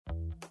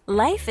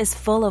Life is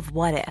full of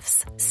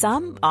what-ifs.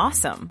 Some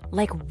awesome,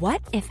 like what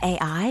if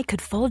AI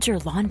could fold your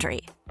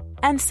laundry?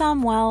 And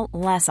some, well,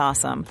 less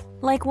awesome,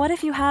 like what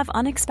if you have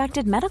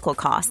unexpected medical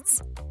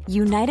costs?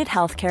 United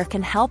Healthcare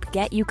can help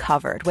get you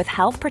covered with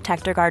Health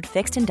Protector Guard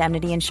fixed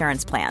indemnity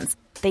insurance plans.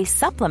 They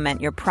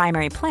supplement your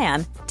primary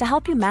plan to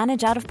help you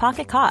manage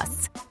out-of-pocket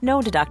costs.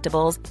 No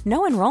deductibles,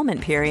 no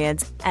enrollment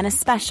periods, and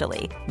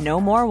especially no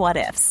more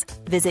what-ifs.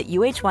 Visit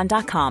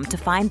uh1.com to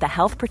find the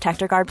Health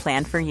Protector Guard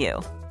plan for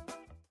you.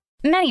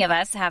 Many of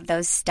us have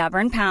those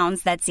stubborn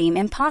pounds that seem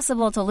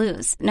impossible to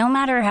lose, no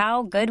matter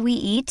how good we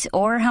eat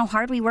or how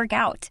hard we work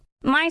out.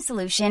 My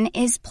solution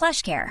is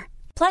PlushCare.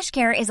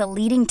 PlushCare is a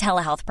leading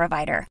telehealth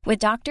provider with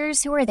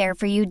doctors who are there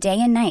for you day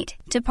and night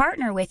to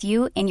partner with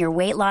you in your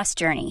weight loss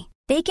journey.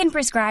 They can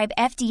prescribe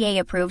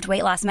FDA-approved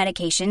weight loss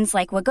medications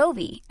like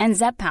Wegovy and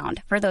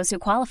Zepbound for those who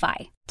qualify.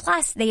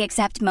 Plus, they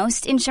accept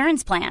most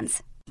insurance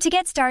plans. To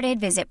get started,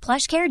 visit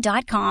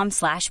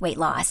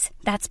plushcare.com/weightloss.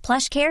 That's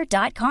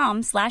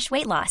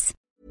plushcare.com/weightloss.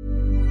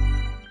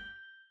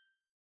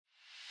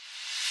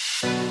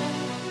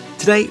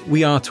 Today,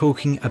 we are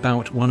talking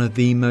about one of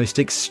the most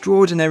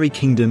extraordinary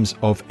kingdoms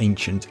of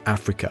ancient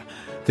Africa,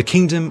 the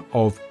kingdom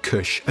of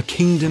Kush, a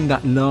kingdom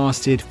that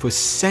lasted for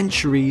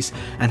centuries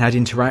and had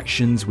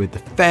interactions with the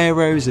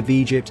pharaohs of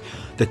Egypt,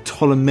 the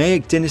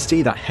Ptolemaic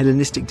dynasty, that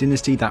Hellenistic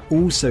dynasty that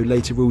also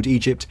later ruled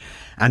Egypt,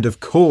 and of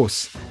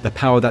course, the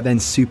power that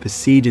then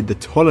superseded the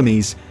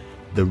Ptolemies,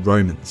 the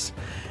Romans.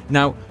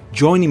 Now,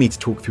 joining me to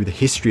talk through the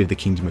history of the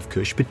Kingdom of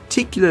Kush,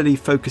 particularly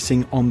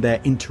focusing on their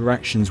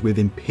interactions with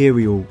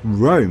Imperial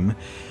Rome,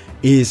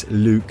 is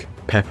Luke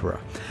Pepperer.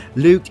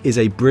 Luke is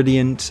a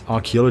brilliant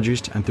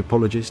archaeologist,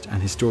 anthropologist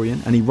and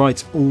historian, and he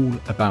writes all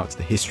about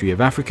the history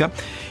of Africa.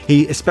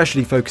 He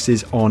especially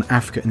focuses on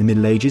Africa in the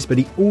Middle Ages, but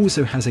he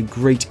also has a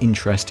great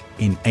interest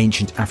in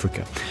ancient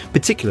Africa,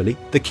 particularly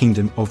the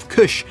Kingdom of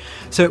Kush.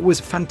 So it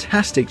was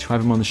fantastic to have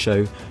him on the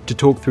show to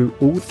talk through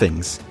all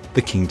things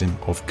the Kingdom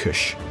of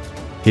Kush.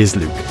 Here's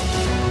Luke.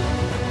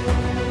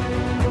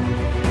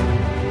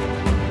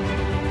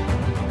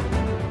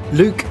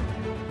 Luke,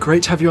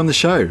 great to have you on the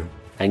show.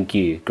 Thank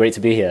you. Great to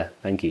be here.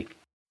 Thank you.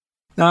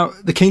 Now,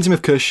 the Kingdom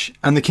of Kush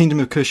and the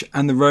Kingdom of Kush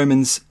and the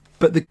Romans,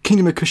 but the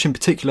Kingdom of Kush in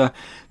particular,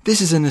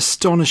 this is an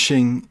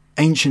astonishing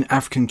ancient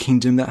African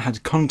kingdom that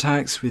had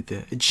contacts with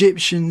the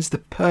Egyptians, the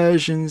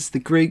Persians, the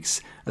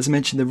Greeks, as I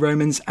mentioned, the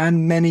Romans,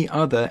 and many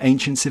other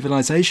ancient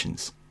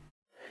civilizations.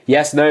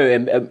 Yes, no,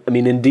 I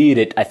mean,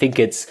 indeed, I think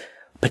it's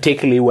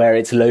particularly where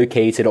it's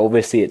located.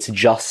 Obviously, it's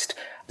just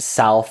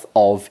south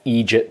of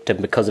Egypt,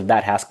 and because of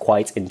that has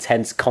quite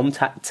intense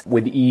contact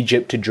with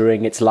Egypt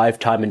during its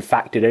lifetime. In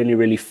fact, it only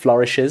really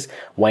flourishes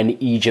when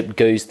Egypt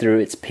goes through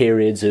its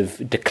periods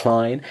of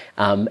decline,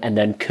 and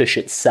then Kush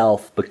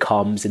itself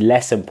becomes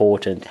less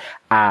important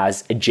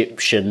as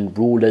Egyptian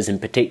rulers in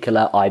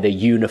particular either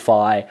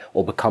unify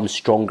or become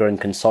stronger and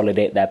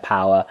consolidate their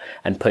power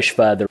and push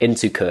further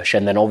into Kush.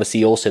 And then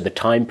obviously also the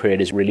time period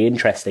is really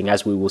interesting,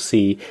 as we will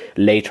see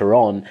later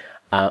on.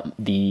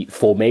 The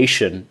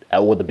formation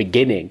or the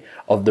beginning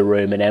of the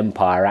Roman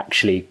Empire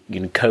actually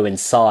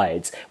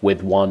coincides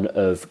with one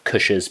of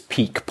Kush's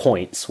peak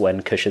points,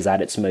 when Kush is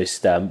at its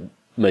most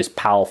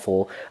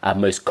powerful,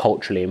 most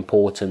culturally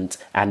important,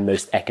 and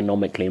most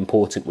economically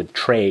important with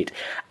trade.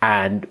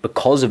 And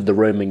because of the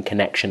Roman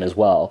connection as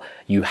well,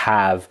 you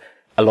have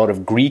a lot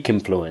of Greek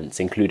influence,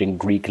 including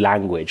Greek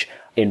language,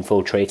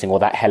 infiltrating, or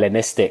that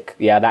Hellenistic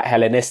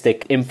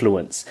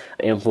influence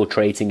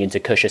infiltrating into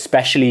Kush,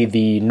 especially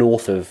the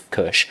north of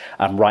Kush,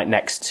 right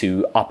next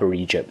to Upper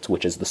Egypt,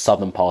 which is the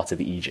southern part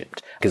of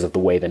Egypt, because of the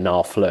way the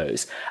Nile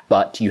flows.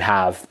 But you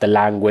have the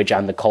language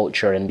and the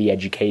culture and the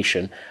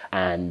education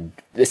and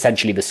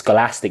essentially the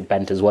scholastic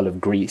bent as well of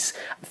Greece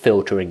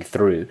filtering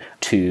through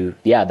to,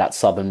 that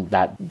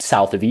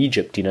south of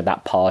Egypt,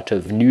 that part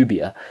of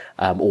Nubia,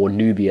 or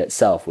Nubia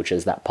itself, which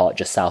is that part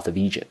just south of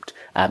Egypt.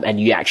 And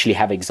you actually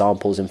have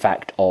examples, in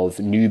fact, of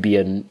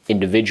Nubian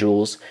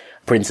individuals,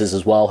 princes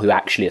as well, who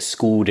actually are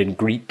schooled in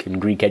Greek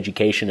and Greek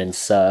education and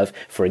serve,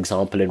 for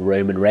example, in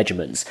Roman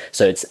regiments.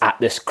 So it's at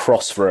this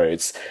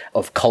crossroads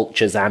of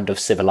cultures and of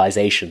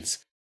civilizations.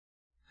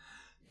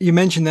 You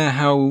mentioned there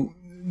how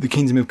the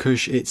Kingdom of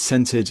Kush, it's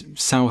centred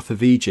south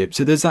of Egypt.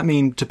 So does that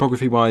mean,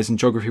 topography-wise and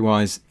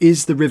geography-wise,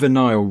 is the River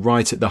Nile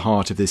right at the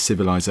heart of this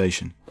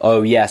civilization?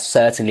 Oh, yes,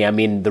 certainly. I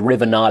mean, the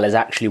River Nile is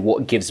actually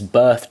what gives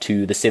birth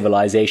to the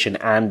civilization.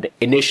 And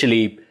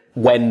initially,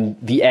 when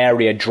the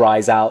area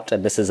dries out,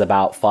 and this is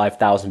about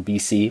 5000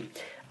 BC,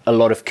 a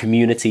lot of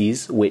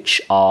communities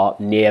which are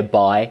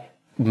nearby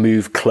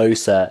move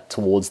closer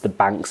towards the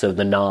banks of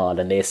the Nile,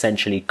 and they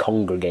essentially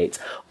congregate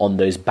on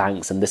those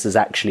banks. And this is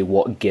actually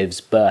what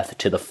gives birth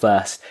to the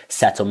first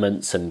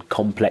settlements and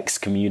complex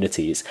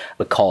communities,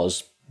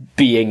 because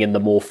being in the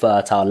more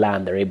fertile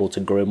land, they're able to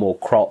grow more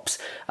crops.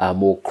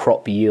 More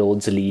crop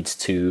yields leads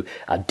to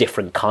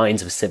different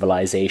kinds of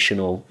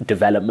civilizational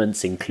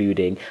developments,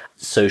 including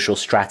social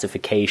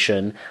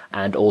stratification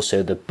and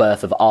also the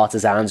birth of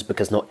artisans,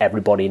 because not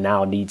everybody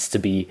now needs to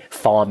be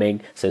farming.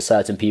 So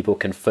certain people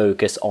can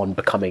focus on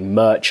becoming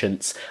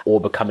merchants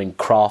or becoming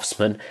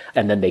craftsmen,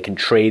 and then they can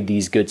trade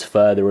these goods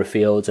further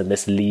afield. And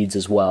this leads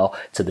as well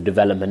to the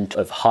development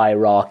of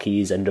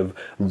hierarchies and of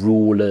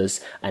rulers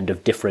and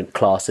of different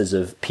classes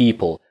of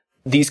people.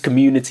 These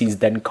communities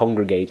then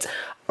congregate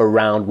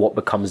around what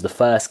becomes the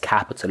first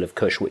capital of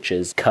Kush, which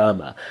is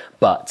Kerma.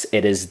 But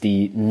it is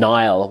the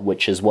Nile,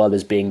 which, as well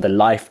as being the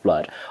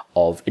lifeblood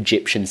of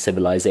Egyptian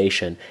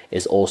civilization,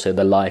 is also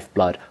the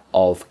lifeblood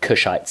of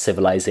Kushite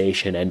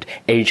civilization. And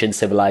ancient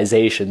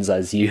civilizations,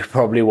 as you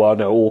probably well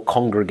know, all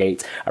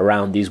congregate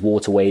around these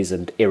waterways,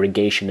 and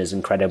irrigation is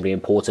incredibly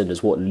important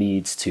as what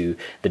leads to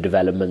the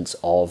development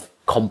of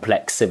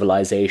complex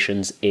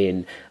civilizations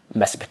in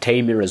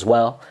Mesopotamia as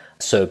well.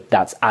 So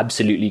that's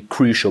absolutely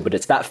crucial, but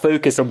it's that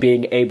focus on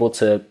being able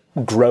to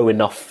grow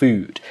enough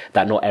food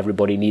that not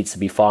everybody needs to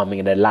be farming,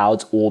 and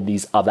allows all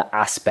these other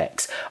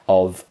aspects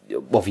of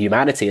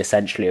humanity,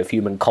 essentially, of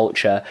human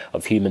culture,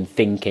 of human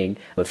thinking,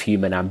 of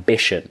human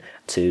ambition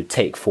to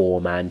take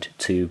form and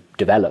to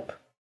develop.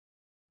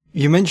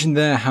 You mentioned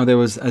there how there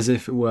was, as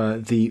if it were,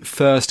 the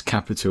first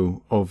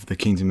capital of the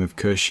Kingdom of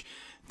Kush.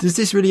 Does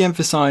this really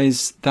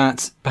emphasize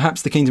that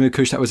perhaps the Kingdom of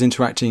Kush that was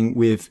interacting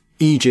with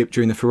Egypt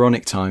during the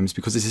Pharaonic times,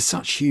 because this is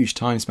such huge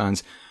time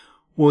spans,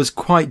 was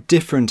quite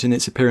different in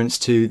its appearance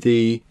to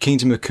the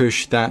Kingdom of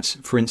Kush that,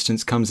 for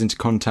instance, comes into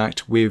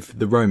contact with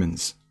the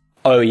Romans?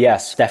 Oh,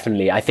 yes,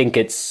 definitely. I think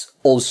it's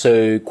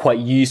also quite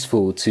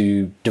useful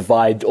to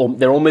divide, or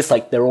they're almost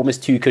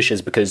two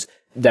Kushes, because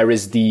there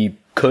is the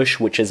Kush,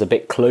 which is a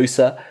bit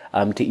closer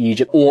to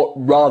Egypt, or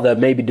rather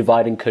maybe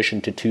dividing Kush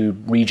into two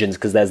regions,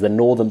 because there's the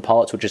northern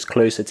parts, which is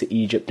closer to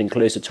Egypt and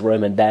closer to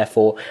Rome, and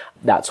therefore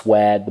that's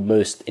where the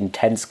most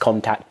intense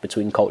contact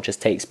between cultures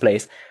takes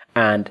place.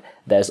 And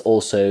there's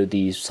also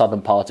the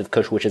southern part of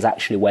Kush, which is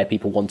actually where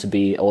people want to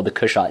be, or the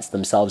Kushites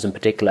themselves in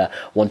particular,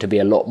 want to be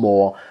a lot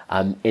more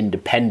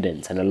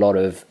independent, and a lot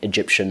of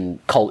Egyptian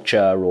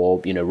culture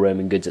or,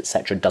 Roman goods,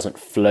 etc., doesn't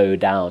flow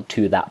down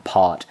to that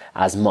part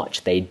as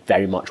much. They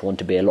very much want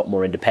to be a lot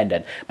more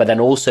independent. But then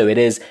also it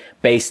is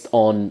based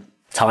on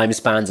time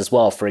spans as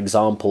well. For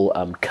example,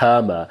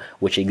 Kerma,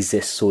 which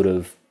exists sort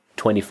of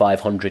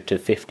 2500 to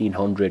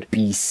 1500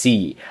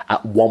 BC.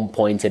 At one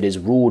point, it is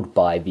ruled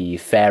by the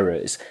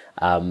pharaohs.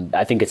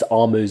 I think it's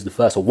Ahmose the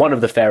First, or one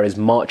of the pharaohs,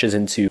 marches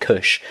into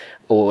Kush,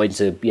 or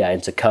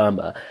into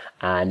Kerma,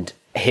 and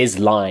his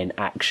line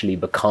actually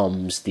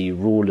becomes the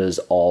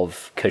rulers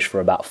of Kush for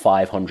about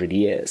 500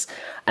 years.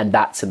 And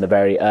that's in the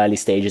very early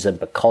stages. And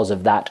because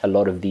of that, a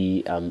lot of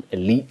the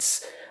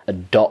elites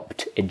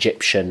adopt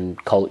Egyptian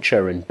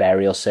culture and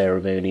burial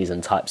ceremonies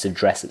and types of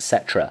dress,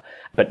 etc.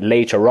 But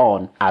later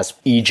on, as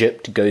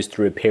Egypt goes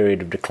through a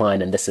period of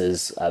decline, and this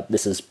is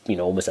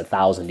almost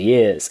 1,000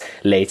 years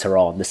later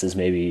on, this is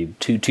maybe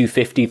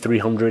 250,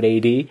 300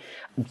 AD,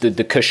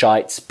 the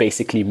Kushites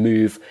basically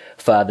move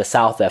further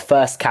south. Their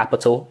first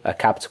capital, a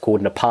capital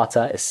called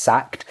Napata, is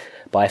sacked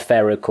by a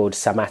pharaoh called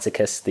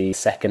Psammaticus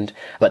II,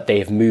 but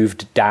they've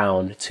moved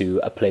down to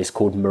a place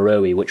called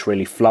Meroe, which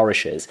really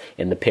flourishes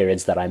in the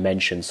periods that I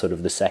mentioned, sort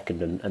of the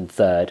 2nd and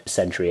 3rd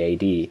century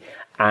AD.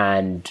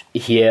 And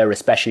here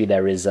especially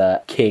there is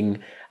a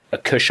king, a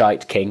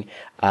Kushite king,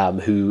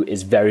 who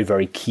is very,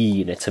 very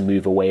keen to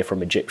move away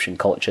from Egyptian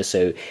culture.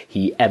 So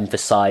he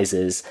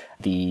emphasizes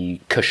the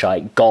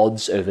Kushite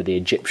gods over the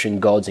Egyptian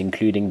gods,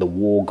 including the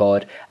war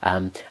god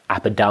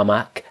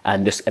Apedamak,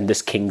 and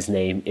this king's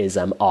name is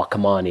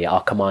Arkamani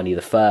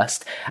I,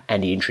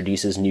 and he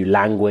introduces new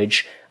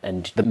language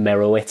and the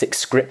Meroitic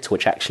script,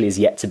 which actually is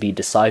yet to be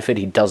deciphered.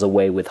 He does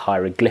away with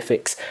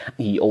hieroglyphics.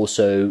 He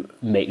also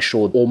makes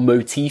sure all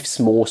motifs,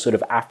 more sort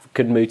of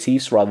African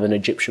motifs rather than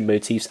Egyptian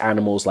motifs,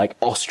 animals like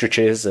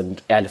ostriches and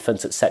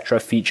elephants, etc.,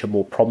 feature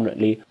more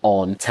prominently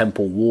on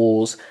temple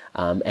walls.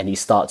 And he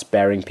starts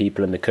burying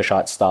people in the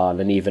Kushite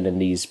style, and even in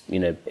these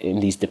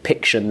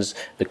depictions,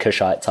 the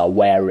Kushites are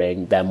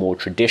wearing their more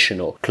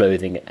traditional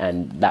clothing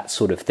and that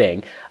sort of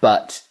thing.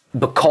 But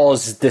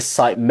because this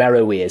site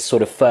Meroe is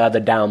sort of further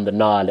down the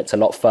Nile, it's a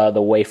lot further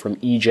away from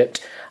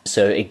Egypt,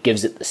 so it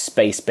gives it the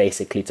space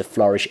basically to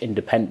flourish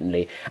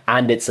independently.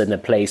 And it's in a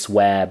place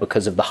where,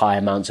 because of the high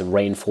amounts of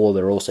rainfall,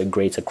 there are also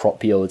greater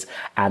crop yields,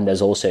 and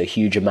there's also a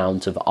huge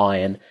amount of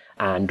iron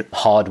and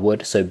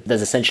hardwood. So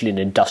there's essentially an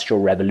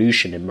industrial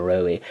revolution in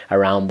Meroe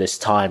around this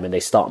time, and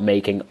they start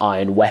making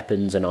iron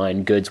weapons and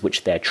iron goods,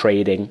 which they're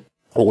trading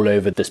all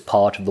over this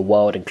part of the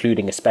world,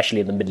 including especially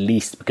in the Middle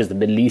East, because the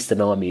Middle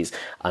Eastern armies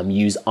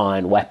use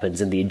iron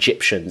weapons, and the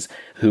Egyptians,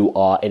 who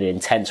are in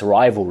intense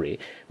rivalry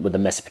with the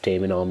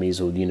Mesopotamian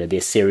armies, or the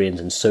Assyrians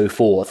and so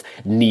forth,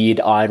 need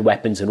iron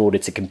weapons in order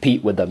to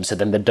compete with them. So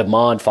then the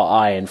demand for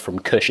iron from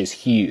Kush is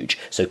huge.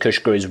 So Kush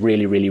grows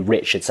really, really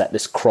rich. It's at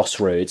this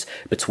crossroads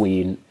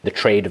between the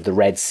trade of the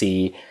Red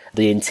Sea,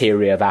 the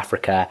interior of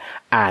Africa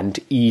and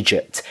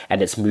Egypt,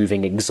 and it's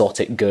moving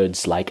exotic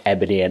goods like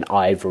ebony and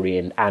ivory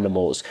and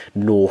animals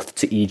north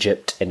to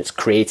Egypt, and it's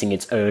creating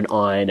its own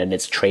iron, and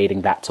it's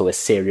trading that to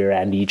Assyria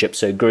and Egypt.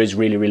 So it grows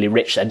really, really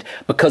rich, and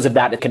because of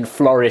that, it can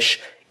flourish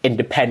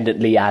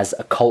independently as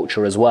a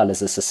culture as well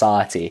as a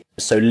society.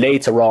 So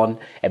later on,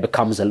 it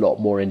becomes a lot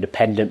more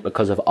independent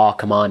because of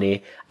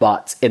Achaemenides.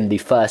 But in the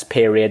first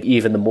period,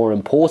 even the more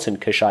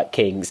important Kushite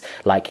kings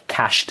like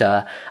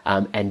Kashta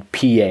and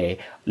Piye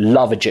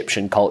love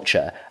Egyptian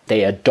culture.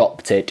 They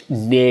adopt it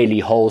nearly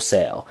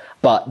wholesale.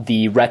 But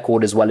the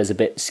record as well is a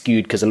bit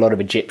skewed because a lot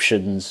of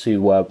Egyptians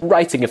who were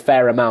writing a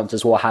fair amount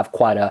as well have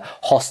quite a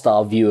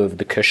hostile view of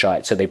the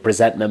Kushites. So they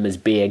present them as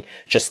being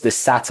just this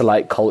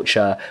satellite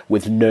culture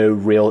with no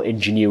real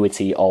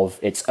ingenuity of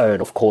its own.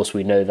 Of course,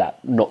 we know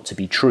that not to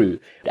be true.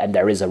 And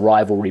there is a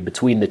rivalry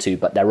between the two.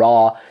 But there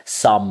are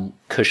some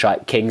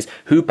Kushite kings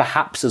who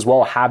perhaps as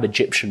well have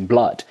Egyptian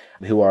blood,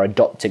 who are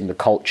adopting the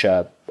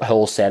culture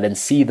wholesale and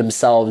see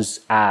themselves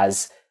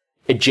as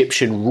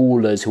Egyptian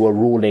rulers who are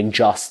ruling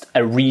just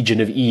a region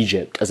of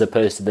Egypt as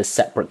opposed to this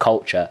separate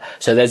culture.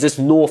 So there's this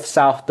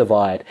north-south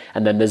divide,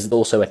 and then there's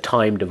also a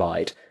time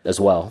divide as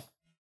well.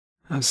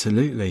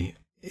 Absolutely.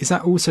 Is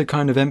that also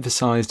kind of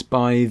emphasised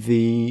by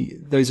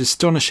those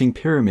astonishing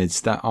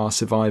pyramids that are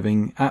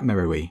surviving at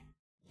Meroe?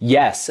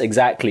 Yes,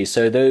 exactly.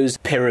 So those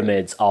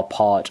pyramids are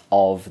part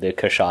of the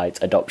Kushite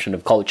adoption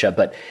of culture,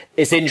 but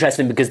it's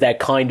interesting because they're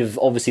kind of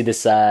obviously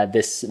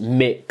this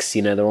mix,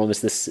 you know, they're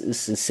almost this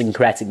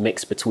syncretic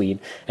mix between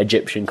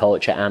Egyptian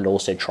culture and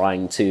also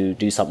trying to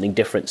do something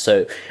different.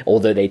 So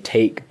although they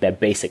take their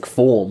basic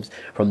forms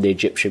from the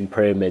Egyptian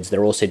pyramids,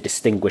 they're also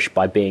distinguished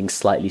by being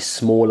slightly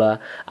smaller,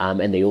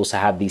 and they also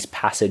have these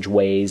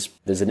passageways.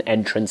 There's an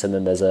entrance, and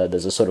then there's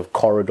a sort of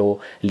corridor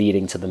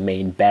leading to the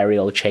main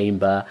burial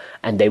chamber,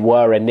 and they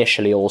were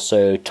initially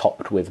also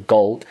topped with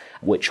gold,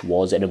 which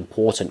was an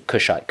important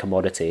Kushite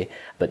commodity,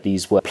 but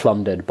these were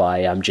plundered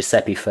by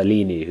Giuseppe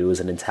Fellini, who was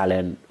an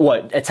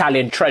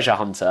Italian treasure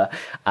hunter,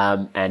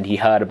 and he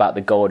heard about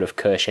the gold of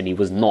Kush, and he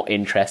was not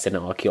interested in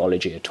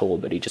archaeology at all,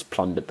 but he just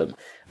plundered them,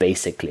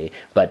 basically.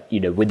 But, you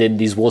know, within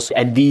these walls,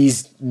 and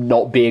these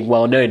not being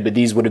well known, but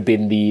these would have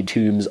been the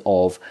tombs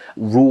of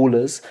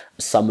rulers,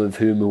 some of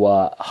whom who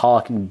are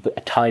harking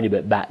a tiny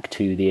bit back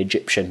to the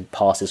Egyptian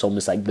past. It's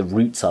almost like the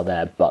roots are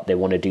there, but they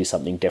want to do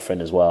something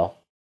different as well.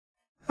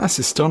 That's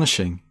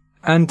astonishing.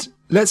 And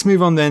let's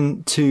move on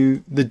then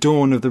to the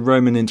dawn of the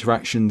Roman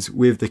interactions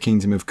with the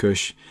Kingdom of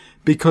Kush,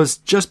 because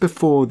just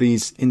before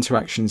these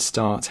interactions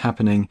start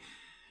happening,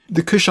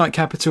 the Kushite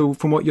capital,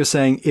 from what you're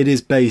saying, it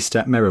is based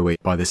at Meroe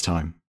by this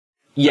time.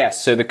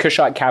 Yes, so the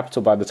Kushite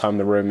capital by the time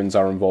the Romans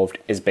are involved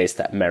is based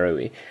at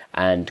Meroe,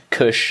 and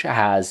Kush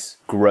has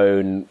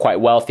grown quite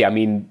wealthy. I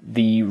mean,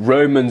 the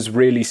Romans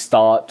really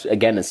start,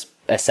 again,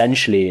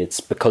 essentially it's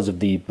because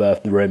of the birth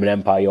of the Roman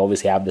Empire. You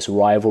obviously have this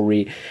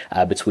rivalry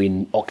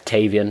between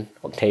Octavian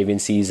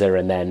Caesar,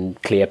 and then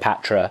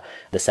Cleopatra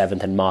the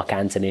Seventh and Mark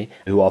Antony,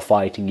 who are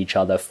fighting each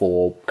other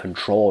for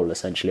control,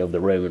 essentially, of the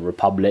Roman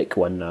Republic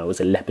when was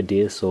it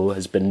Lepidus or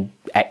has been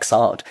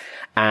exiled.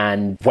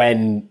 And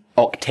when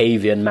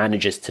Octavian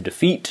manages to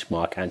defeat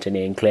Mark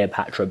Antony and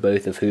Cleopatra,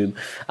 both of whom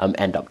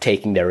end up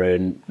taking their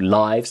own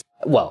lives.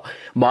 Well,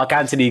 Mark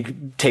Antony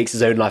takes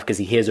his own life because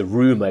he hears a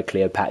rumor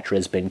Cleopatra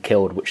has been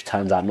killed, which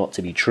turns out not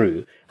to be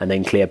true. And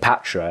then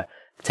Cleopatra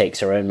takes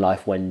her own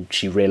life when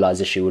she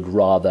realizes she would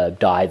rather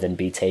die than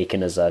be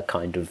taken as a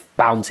kind of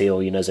bounty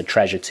or, you know, as a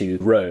treasure to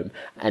Rome.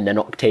 And then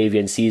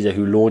Octavian Caesar,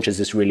 who launches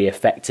this really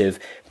effective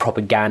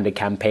propaganda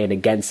campaign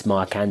against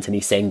Mark Antony,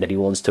 saying that he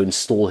wants to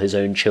install his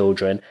own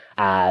children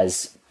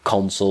as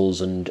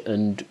consuls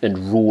and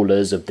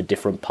rulers of the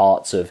different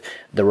parts of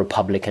the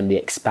Republic and the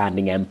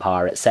expanding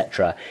empire,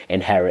 etc.,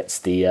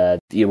 inherits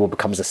what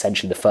becomes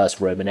essentially the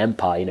first Roman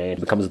Empire. You know, it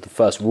becomes the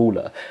first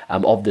ruler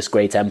of this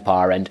great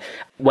empire. And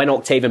when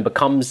Octavian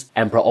becomes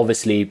emperor,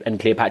 obviously, and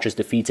Cleopatra is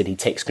defeated, he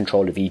takes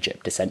control of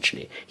Egypt,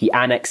 essentially. He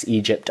annexed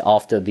Egypt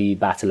after the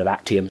Battle of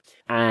Actium.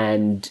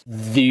 And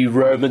the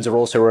Romans are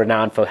also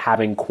renowned for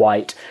having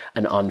quite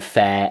an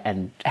unfair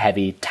and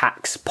heavy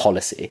tax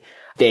policy.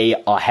 They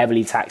are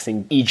heavily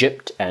taxing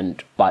Egypt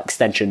and, by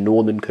extension,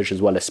 northern Kush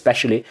as well,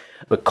 especially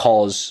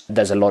because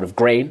there's a lot of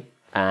grain,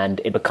 and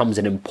it becomes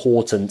an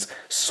important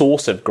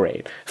source of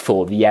grain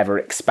for the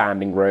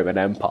ever-expanding Roman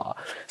Empire.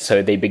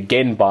 So they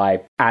begin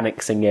by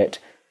annexing it,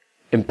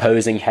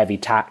 imposing heavy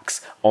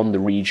tax on the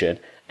region,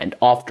 and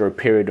after a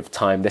period of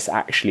time, this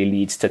actually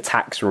leads to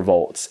tax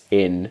revolts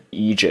in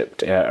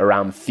Egypt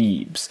around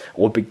Thebes,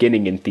 or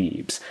beginning in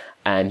Thebes.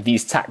 And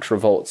these tax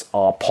revolts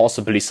are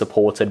possibly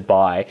supported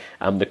by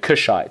the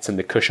Kushites and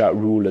the Kushite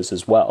rulers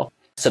as well.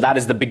 So that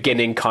is the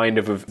beginning kind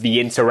of the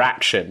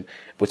interaction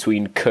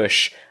between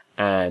Kush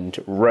and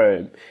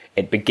Rome.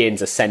 It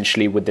begins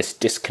essentially with this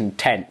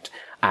discontent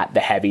at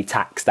the heavy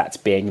tax that's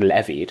being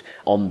levied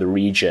on the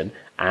region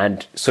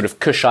and sort of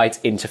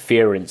Kushite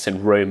interference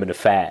in Roman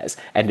affairs.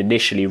 And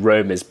initially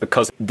Rome is,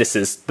 because this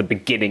is the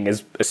beginning,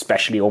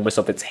 especially almost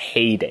of its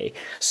heyday.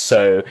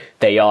 So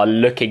they are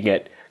looking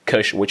at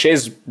Kush, which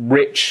is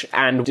rich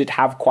and did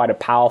have quite a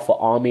powerful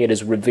army. It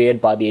is revered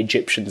by the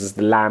Egyptians as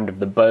the land of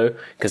the bow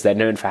because they're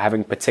known for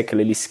having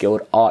particularly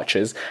skilled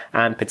archers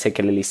and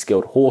particularly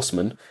skilled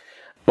horsemen.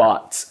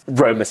 But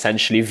Rome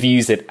essentially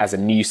views it as a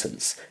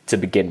nuisance to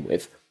begin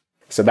with.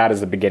 So that is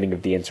the beginning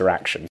of the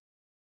interaction.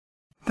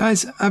 That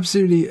is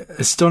absolutely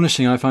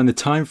astonishing. I find the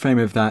time frame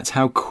of that,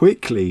 how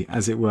quickly,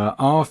 as it were,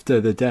 after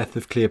the death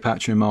of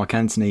Cleopatra and Mark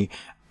Antony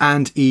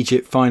and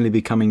Egypt finally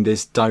becoming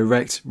this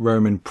direct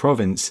Roman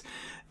province,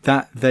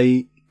 that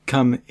they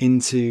come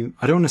into,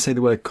 I don't want to say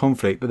the word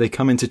conflict, but they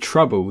come into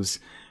troubles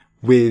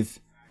with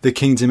the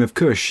kingdom of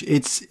Kush.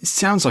 It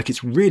sounds like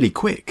it's really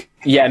quick.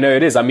 Yeah, no,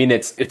 it is. I mean,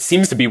 it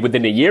seems to be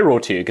within a year or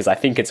two, because I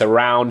think it's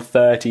around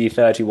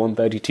 31,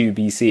 32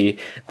 BC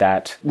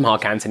that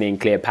Mark Antony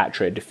and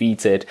Cleopatra are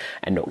defeated,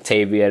 and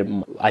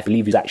Octavian, I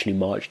believe, he's actually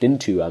marched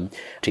into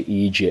to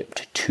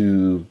Egypt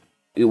to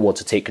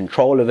take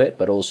control of it,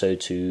 but also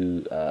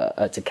to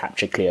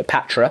capture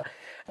Cleopatra.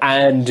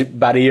 And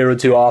about a year or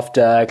two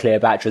after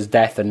Cleopatra's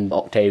death, and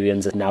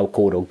Octavian's is now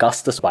called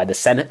Augustus by the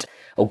Senate,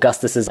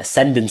 Augustus's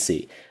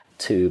ascendancy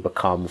to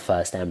become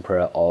first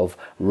emperor of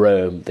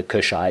Rome, the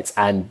Kushites,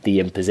 and the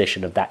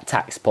imposition of that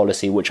tax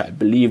policy, which I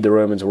believe the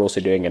Romans were also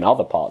doing in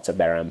other parts of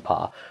their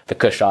empire. The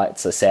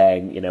Kushites are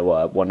saying,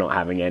 we're not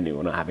having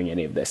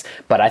any of this.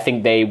 But I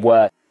think they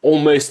were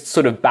almost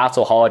sort of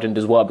battle hardened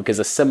as well, because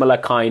a similar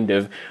kind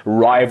of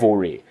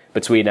rivalry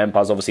between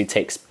empires obviously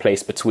takes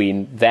place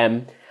between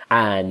them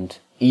and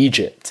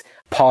Egypt.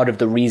 Part of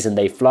the reason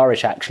they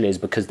flourish actually is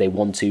because they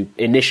want to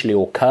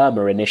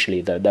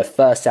initially, their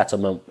first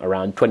settlement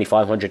around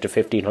 2500 to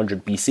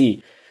 1500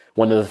 BC,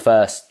 one of the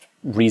first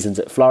reasons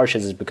it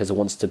flourishes is because it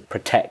wants to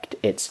protect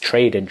its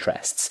trade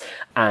interests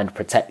and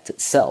protect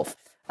itself.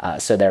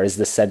 So there is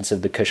this sense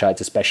of the Kushites,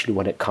 especially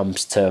when it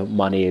comes to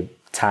money,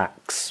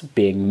 tax,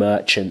 being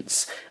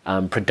merchants,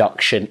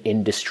 production,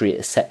 industry,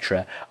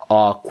 etc.,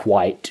 are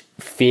quite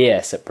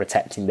fierce at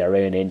protecting their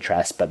own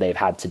interests, but they've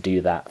had to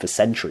do that for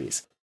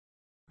centuries.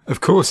 Of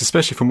course,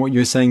 especially from what you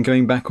were saying,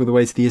 going back all the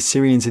way to the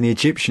Assyrians and the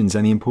Egyptians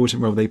and the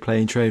important role they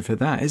play in trade for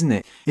that, isn't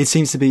it? It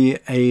seems to be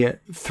a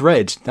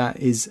thread that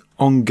is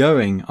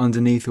ongoing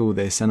underneath all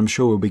this, and I'm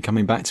sure we'll be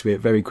coming back to it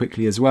very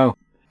quickly as well.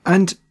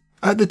 And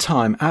at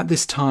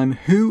this time,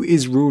 who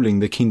is ruling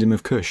the kingdom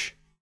of Kush?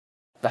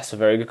 That's a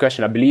very good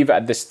question. I believe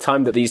at this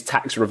time that these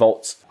tax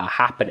revolts are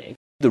happening,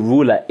 the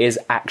ruler is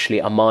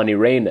actually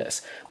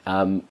Amani-Renas.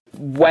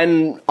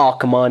 When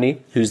Achaemon,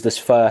 who's this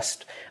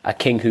first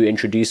king who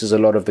introduces a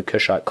lot of the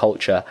Kushite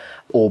culture,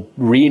 or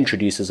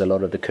reintroduces a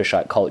lot of the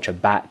Kushite culture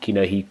back,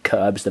 he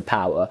curbs the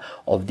power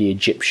of the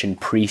Egyptian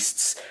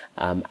priests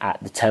at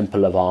the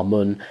temple of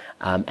Amun,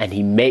 and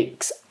he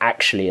makes,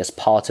 actually, as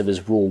part of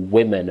his rule,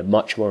 women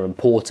much more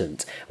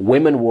important.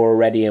 Women were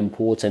already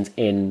important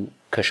in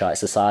Kushite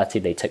society.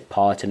 They took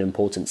part in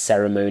important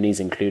ceremonies,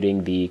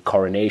 including the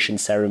coronation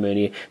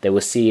ceremony. They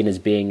were seen as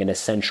being an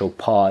essential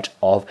part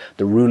of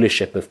the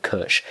rulership of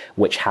Kush,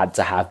 which had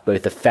to have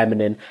both a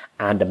feminine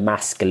and a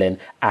masculine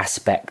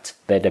aspect.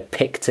 They're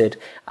depicted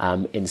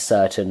in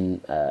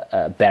certain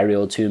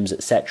burial tombs,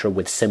 etc.,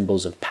 with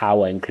symbols of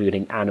power,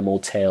 including animal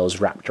tails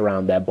wrapped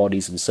around their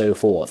bodies and so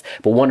forth.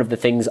 But one of the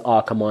things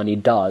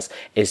Achaemon does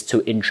is to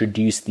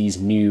introduce these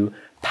new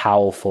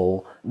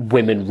powerful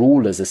women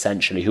rulers,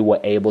 essentially, who were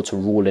able to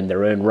rule in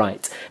their own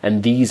right.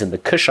 And these, in the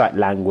Kushite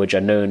language,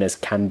 are known as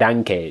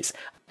Candaces,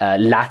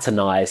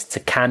 Latinized to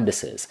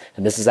Candaces.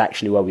 And this is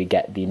actually where we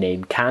get the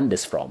name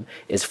Candace from,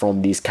 is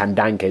from these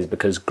Candaces,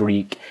 because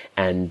Greek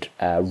and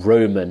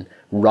Roman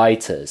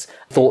writers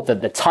thought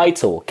that the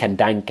title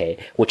Candace,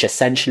 which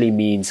essentially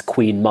means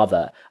queen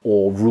mother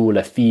or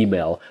ruler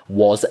female,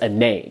 was a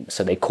name.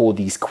 So they called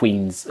these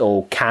queens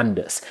or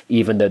Candace,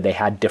 even though they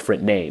had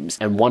different names.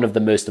 And one of the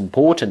most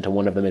important and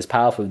one of the most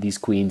powerful of these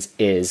queens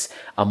is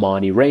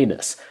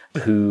Amani-Renas,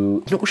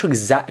 who, I'm not sure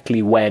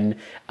exactly when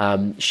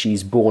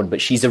she's born,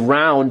 but she's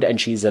around, and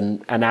she's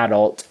an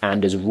adult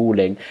and is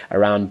ruling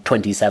around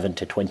 27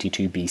 to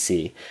 22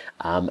 BC.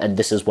 And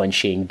this is when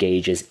she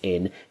engages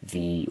in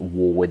the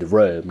war with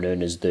Rome,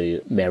 known as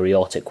the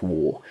Mareotic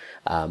War,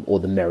 or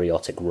the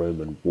Mareotic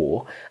Roman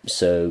War.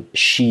 So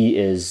she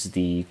is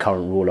the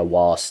current ruler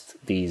whilst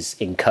these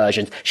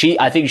incursions.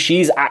 I think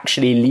she's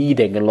actually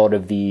leading a lot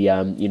of the,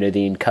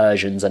 the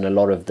incursions and a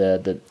lot of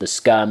the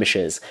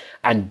skirmishes,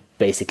 and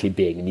basically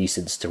being a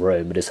nuisance to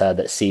Rome. It is her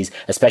that sees,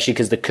 especially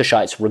because the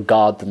Kushites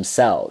regard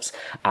themselves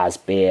as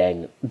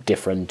being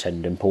different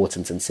and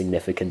important and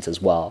significant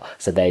as well.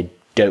 So they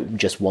don't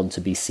just want to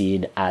be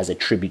seen as a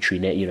tributary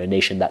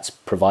nation that's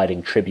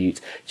providing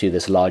tribute to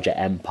this larger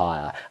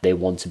empire. They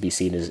want to be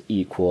seen as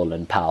equal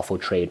and powerful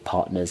trade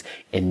partners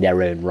in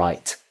their own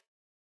right.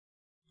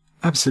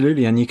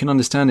 Absolutely, and you can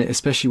understand it,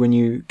 especially when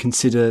you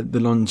consider the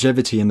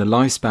longevity and the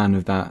lifespan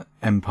of that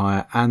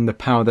empire and the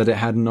power that it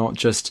had, not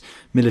just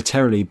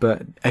militarily,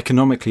 but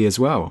economically as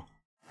well.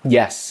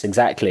 Yes,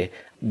 exactly.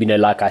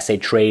 Like I say,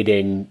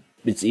 trading,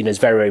 it's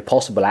very, very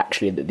possible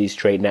actually that these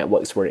trade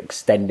networks were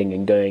extending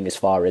and going as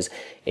far as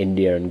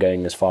India and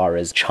going as far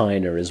as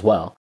China as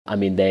well. I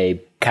mean,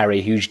 they carry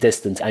a huge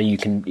distance, and you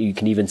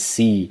can even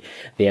see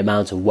the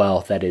amount of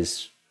wealth that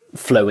is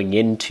flowing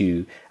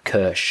into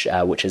Kush,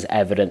 which is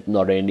evident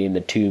not only in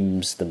the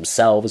tombs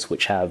themselves,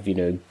 which have,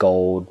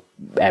 gold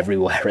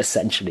everywhere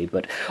essentially,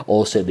 but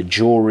also the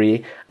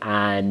jewelry,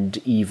 and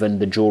even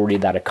the jewelry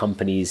that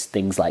accompanies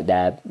things like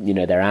their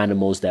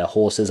animals, their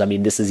horses. I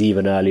mean, this is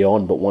even early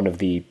on, but one of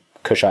the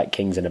Kushite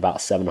kings in about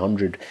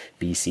 700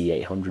 BC,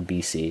 800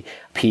 BC,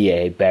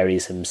 Pa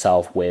buries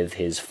himself with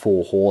his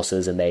 4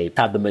 horses, and they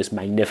have the most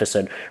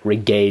magnificent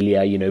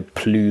regalia,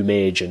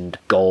 plumage and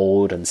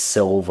gold and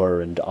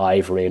silver and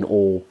ivory and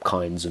all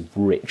kinds of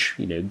rich,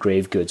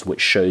 grave goods,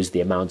 which shows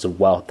the amount of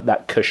wealth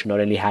that Kush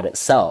not only had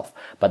itself,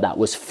 but that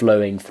was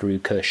flowing through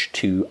Kush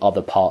to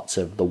other parts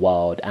of the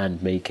world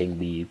and making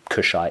the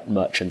Kushite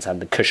merchants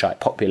and the Kushite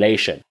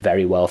population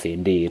very wealthy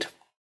indeed.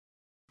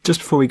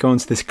 Just before we go on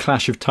to this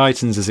clash of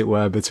titans, as it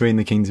were, between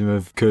the kingdom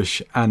of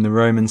Kush and the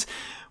Romans,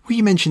 what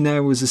you mentioned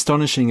there was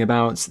astonishing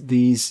about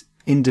these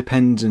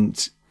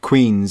independent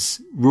queens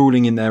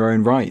ruling in their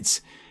own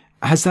rights.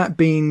 Has that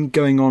been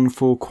going on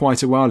for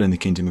quite a while in the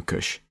kingdom of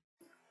Kush?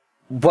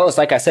 Well, it's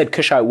like I said,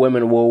 Kushite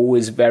women were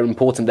always very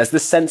important. There's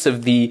this sense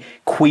of the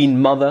queen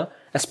mother,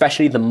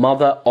 especially the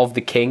mother of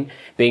the king,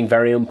 being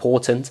very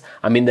important.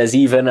 I mean, there's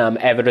even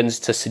evidence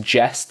to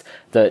suggest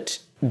that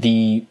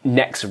the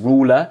next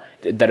ruler,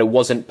 that it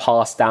wasn't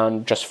passed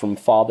down just from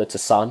father to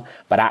son,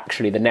 but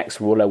actually the next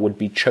ruler would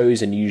be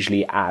chosen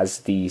usually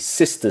as the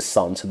sister's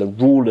son, so the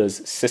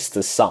ruler's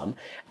sister's son.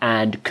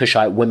 And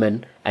Kushite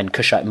women and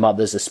Kushite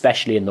mothers,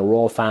 especially in the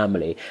royal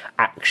family,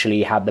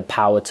 actually had the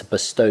power to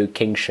bestow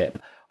kingship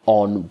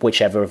on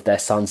whichever of their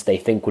sons they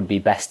think would be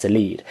best to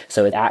lead.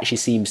 So it actually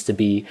seems to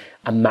be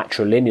a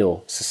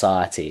matrilineal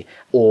society,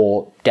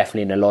 or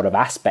definitely in a lot of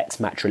aspects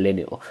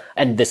matrilineal.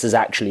 And this is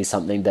actually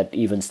something that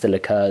even still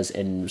occurs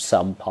in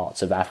some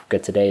parts of Africa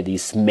today,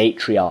 these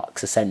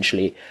matriarchs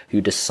essentially who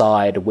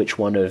decide which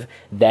one of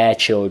their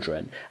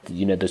children,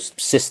 the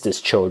sister's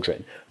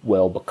children,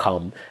 will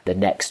become the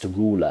next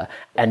ruler.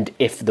 And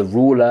if the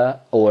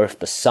ruler or if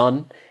the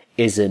son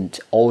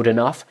isn't old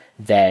enough,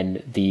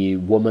 then the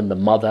woman, the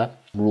mother,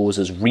 rules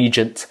as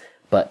regent.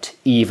 But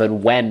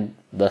even when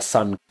the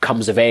son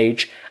comes of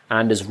age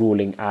and is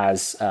ruling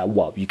as,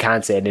 you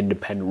can say an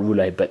independent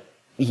ruler, but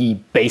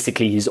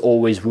he's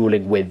always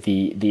ruling with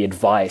the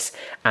advice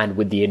and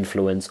with the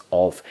influence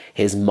of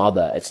his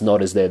mother. It's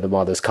not as though the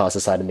mother's cast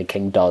aside and the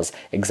king does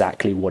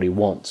exactly what he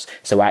wants.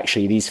 So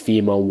actually these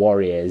female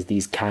warriors,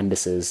 these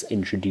Candaces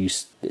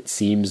introduced, it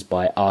seems,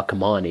 by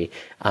Arkamani,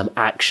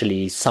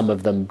 actually some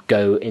of them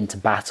go into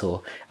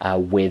battle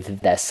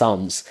with their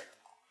sons.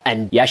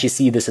 And you actually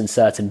see this in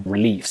certain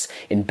reliefs,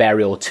 in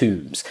burial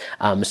tombs.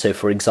 So,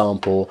 for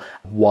example,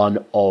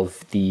 one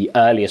of the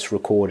earliest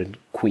recorded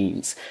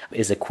queens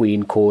is a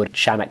queen called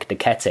Shanak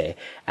Dekete,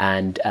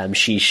 and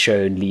she's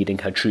shown leading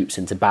her troops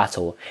into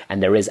battle.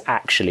 And there is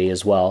actually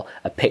as well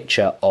a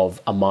picture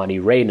of Amani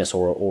Reynus,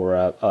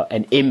 or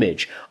an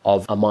image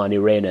of Amani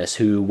Reynus,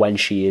 who, when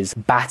she is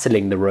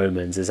battling the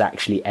Romans, is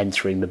actually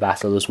entering the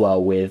battle as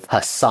well with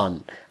her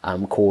son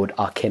called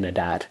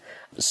Arkinadad.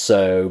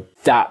 So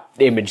that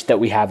image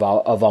that we have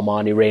of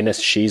Amani Reynus,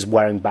 she's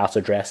wearing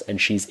battle dress and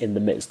she's in the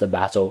midst of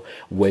battle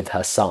with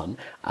her son.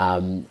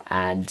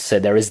 And so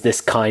there is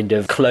this kind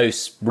of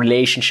close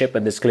relationship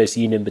and this close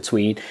union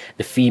between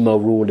the female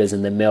rulers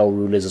and the male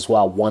rulers as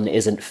well. One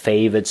isn't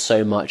favored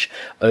so much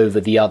over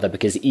the other,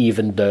 because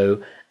even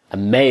though a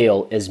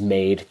male is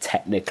made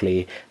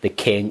technically the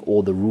king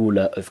or the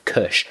ruler of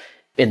Kush,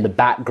 in the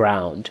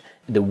background,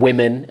 the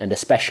women, and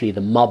especially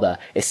the mother,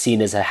 is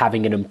seen as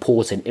having an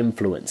important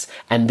influence.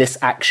 And this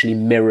actually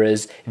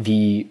mirrors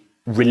the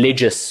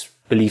religious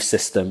belief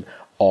system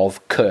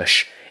of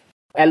Kush.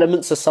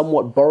 Elements are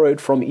somewhat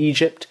borrowed from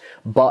Egypt,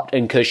 but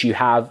in Kush you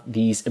have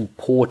these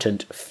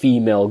important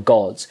female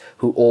gods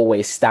who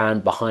always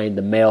stand behind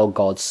the male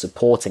gods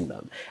supporting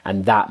them.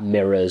 And that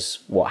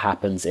mirrors what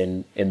happens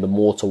in the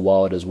mortal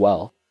world as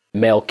well.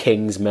 Male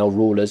kings, male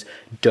rulers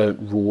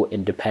don't rule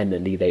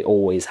independently. They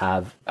always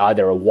have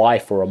either a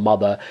wife or a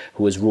mother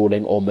who is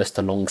ruling almost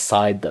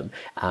alongside them,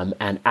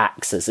 and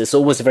acts as,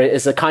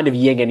 it's a kind of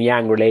yin and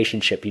yang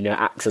relationship,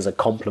 acts as a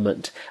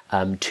complement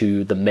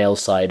to the male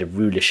side of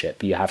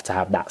rulership. You have to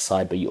have that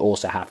side, but you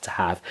also have to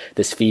have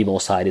this female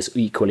side is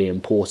equally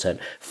important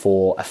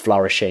for a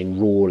flourishing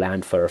rule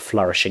and for a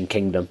flourishing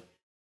kingdom.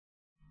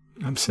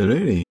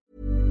 Absolutely.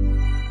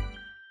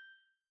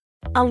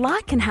 A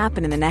lot can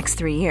happen in the next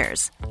 3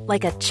 years.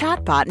 Like a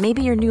chatbot may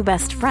be your new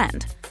best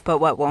friend. But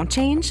what won't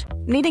change?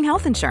 Needing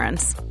health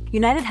insurance.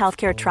 United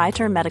Healthcare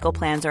Tri-Term Medical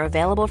Plans are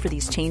available for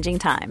these changing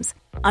times.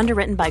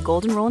 Underwritten by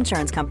Golden Rule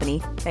Insurance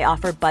Company, they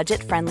offer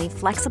budget-friendly,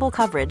 flexible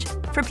coverage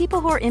for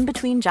people who are in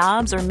between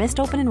jobs or missed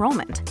open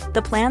enrollment.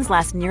 The plans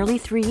last nearly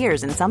 3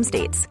 years in some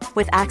states,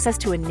 with access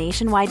to a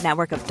nationwide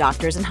network of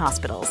doctors and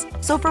hospitals.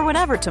 So for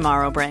whatever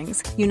tomorrow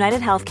brings,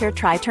 United Healthcare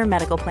Tri-Term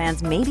Medical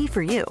Plans may be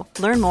for you.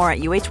 Learn more at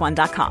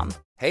uh1.com.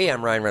 Hey,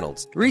 I'm Ryan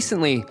Reynolds.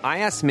 Recently, I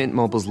asked Mint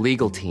Mobile's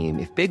legal team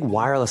if big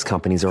wireless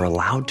companies are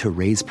allowed to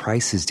raise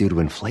prices due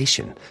to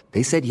inflation.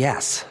 They said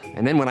yes.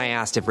 And then when I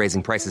asked if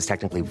raising prices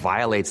technically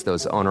violates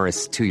those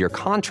onerous 2-year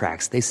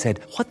contracts, they said,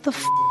 "What the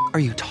f*** are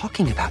you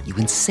talking about, you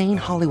insane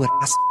Hollywood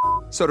ass?"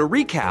 So to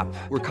recap,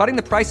 we're cutting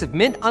the price of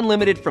Mint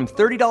Unlimited from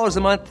 $30 a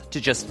month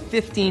to just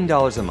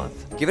 $15 a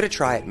month. Give it a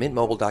try at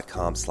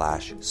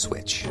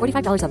mintmobile.com/switch.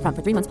 $45 up front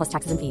for 3 months plus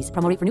taxes and fees.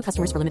 Promo rate for new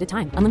customers for limited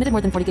time. Unlimited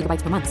more than 40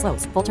 gigabytes per month.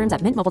 Slows full terms at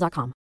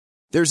mintmobile.com.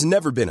 There's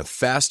never been a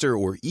faster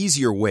or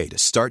easier way to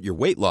start your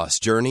weight loss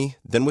journey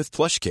than with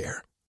PlushCare.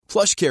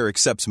 PlushCare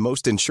accepts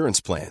most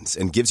insurance plans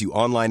and gives you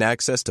online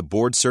access to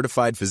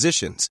board-certified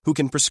physicians who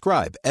can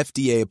prescribe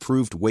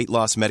FDA-approved weight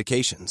loss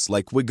medications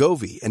like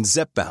Wegovy and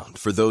Zepbound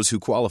for those who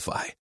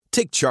qualify.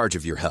 Take charge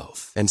of your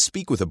health and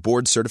speak with a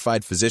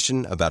board-certified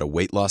physician about a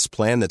weight loss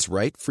plan that's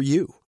right for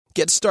you.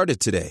 Get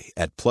started today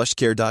at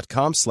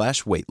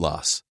plushcare.com/weight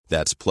loss.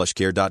 That's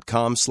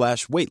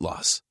plushcare.com/weight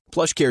loss.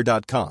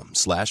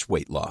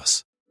 plushcare.com/weight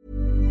loss.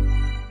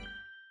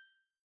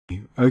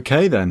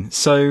 Okay then,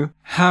 so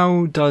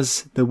how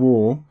does the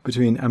war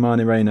between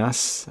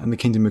Amarna-Renas and the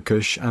Kingdom of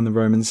Kush and the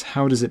Romans,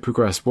 how does it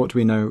progress? What do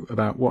we know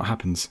about what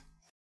happens?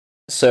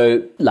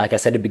 So, like I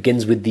said, it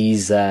begins with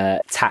these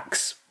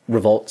tax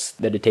revolts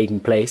that are taking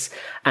place,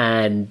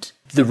 and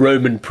the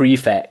Roman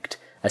prefect,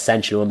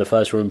 essentially one of the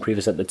first Roman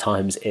prefects at the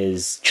times,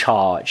 is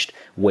charged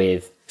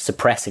with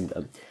suppressing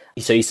them.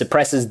 So he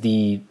suppresses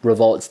the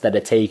revolts that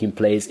are taking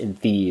place in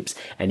Thebes,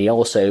 and he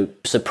also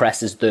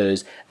suppresses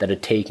those that are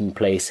taking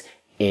place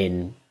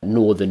in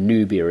northern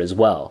Nubia as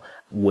well,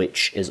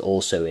 which is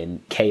also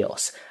in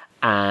chaos.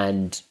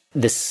 And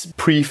this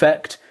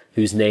prefect,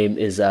 whose name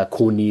is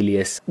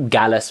Cornelius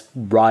Gallus,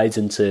 rides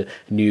into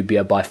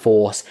Nubia by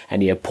force,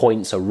 and he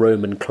appoints a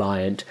Roman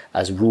client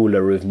as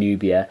ruler of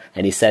Nubia,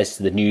 and he says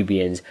to the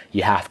Nubians,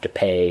 you have to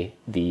pay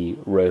the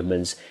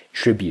Romans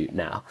tribute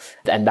now.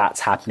 And that's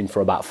happening for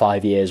about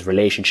 5 years.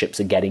 Relationships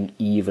are getting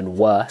even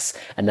worse.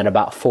 And then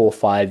about 4 or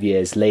 5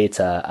 years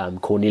later,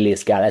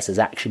 Cornelius Gallus is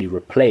actually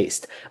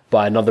replaced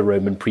by another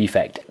Roman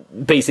prefect.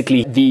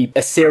 Basically, the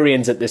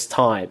Assyrians at this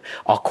time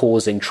are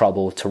causing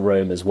trouble to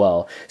Rome as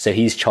well. So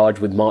he's charged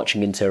with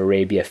marching into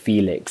Arabia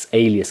Felix.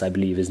 Aelius, I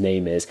believe his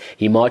name is.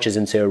 He marches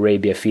into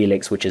Arabia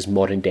Felix, which is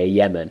modern-day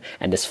Yemen,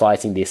 and is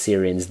fighting the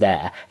Assyrians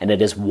there. And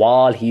it is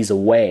while he's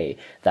away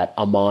that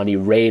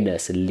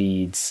Amarna-Renas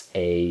leads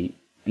a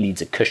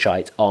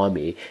Kushite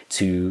army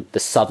to the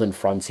southern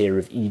frontier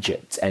of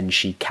Egypt, and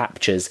she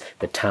captures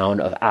the town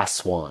of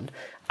Aswan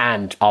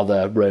and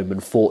other Roman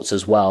forts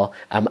as well.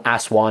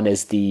 Aswan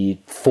is the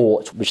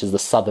fort which is the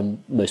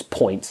southernmost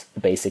point,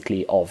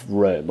 basically, of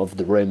Rome, of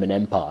the Roman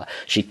Empire.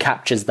 She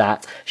captures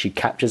that. She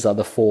captures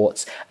other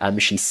forts.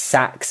 She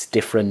sacks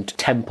different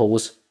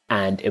temples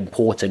and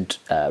important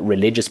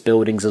religious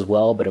buildings as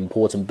well, but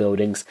important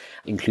buildings,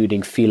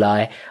 including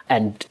Philae.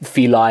 And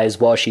Philae as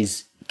well,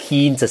 she's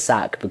keen to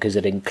sack because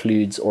it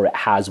includes, or it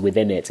has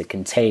within it, it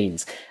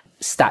contains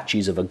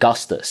statues of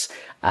Augustus.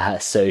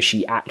 So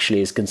she actually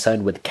is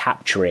concerned with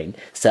capturing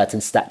certain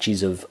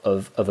statues of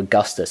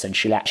Augustus, and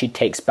she actually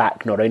takes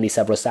back not only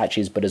several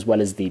statues, but as well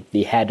as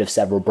the head of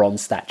several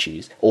bronze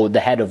statues, or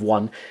the head of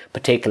one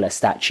particular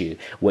statue,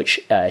 which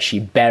she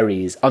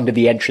buries under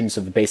the entrance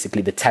of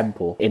basically the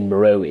temple in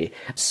Meroe.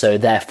 So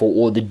therefore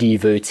all the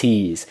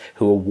devotees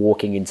who are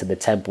walking into the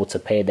temple to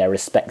pay their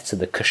respects to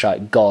the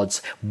Kushite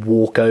gods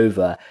walk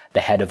over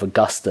the head of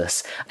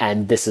Augustus,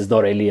 and this is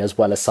not only as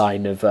well a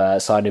sign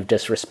of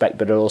disrespect,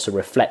 but it also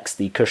reflects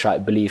the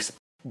Kushite beliefs.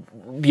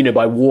 You know,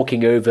 by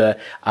walking over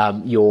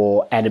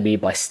your enemy,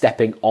 by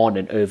stepping on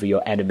and over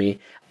your enemy,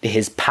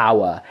 his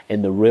power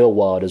in the real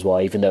world as well,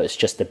 even though it's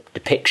just a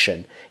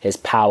depiction, his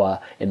power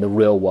in the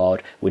real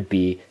world would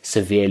be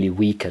severely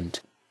weakened.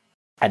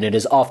 And it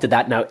is after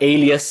that now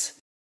Aelius,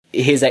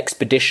 his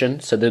expedition,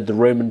 so the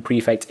Roman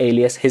prefect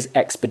Aelius, his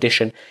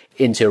expedition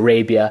into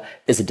Arabia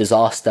is a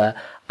disaster.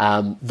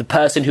 The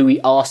person who he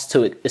asked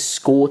to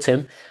escort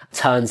him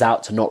turns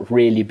out to not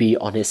really be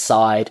on his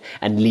side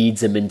and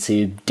leads him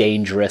into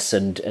dangerous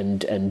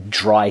and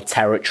dry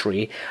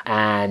territory.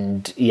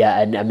 And yeah,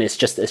 and I mean, it's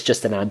just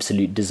an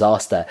absolute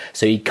disaster.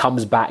 So he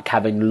comes back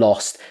having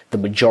lost the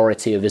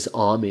majority of his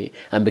army,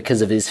 and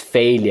because of his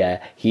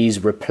failure,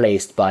 he's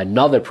replaced by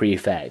another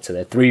prefect. So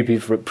there are three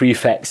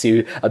prefects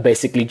who are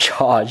basically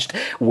charged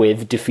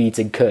with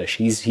defeating Kush.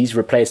 He's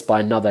replaced by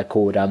another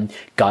called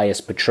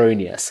Gaius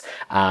Petronius,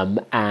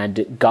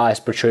 and Gaius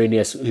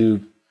Petronius,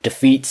 who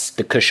defeats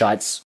the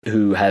Kushites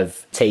who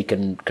have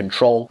taken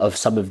control of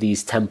some of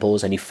these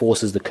temples, and he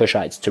forces the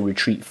Kushites to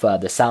retreat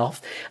further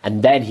south.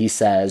 And then he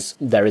says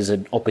there is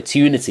an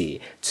opportunity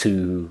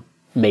to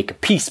make a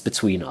peace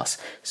between us.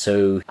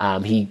 So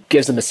he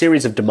gives them a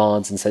series of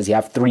demands and says you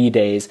have 3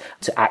 days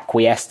to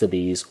acquiesce to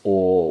these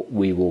or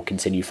we will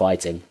continue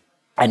fighting.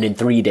 And in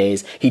 3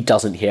 days, he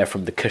doesn't hear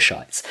from the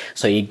Kushites.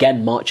 So he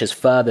again marches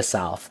further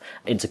south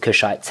into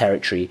Kushite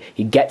territory.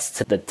 He gets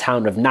to the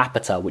town of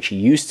Napata, which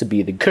used to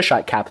be the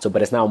Kushite capital,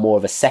 but is now more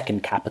of a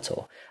second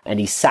capital. and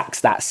he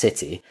sacks that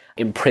city,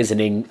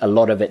 imprisoning a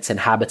lot of its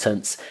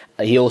inhabitants.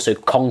 He also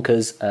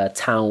conquers a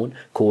town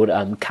called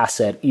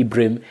Qasr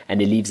Ibrim, and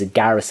he leaves a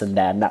garrison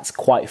there, and that's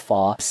quite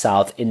far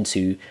south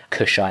into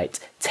Kushite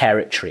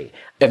territory.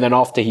 And then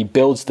after he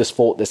builds this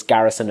fort, this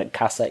garrison at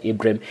Qasr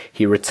Ibrim,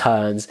 he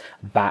returns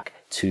back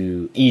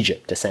to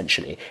Egypt,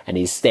 essentially, and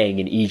he's staying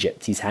in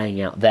Egypt. He's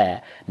hanging out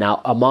there.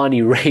 Now,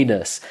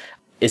 Amarni-Renas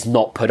is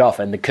not put off,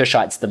 and the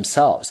Kushites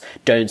themselves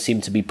don't seem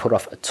to be put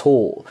off at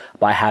all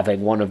by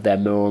having one of their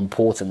more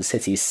important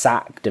cities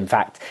sacked. In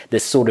fact,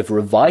 this sort of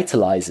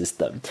revitalizes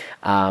them.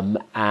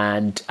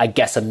 And I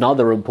guess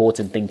another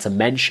important thing to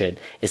mention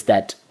is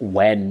that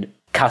when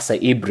Qasr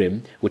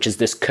Ibrim, which is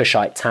this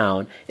Kushite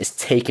town, is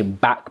taken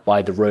back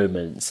by the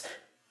Romans,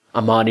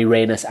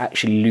 Amarni-Renas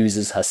actually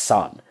loses her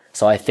son.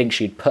 So I think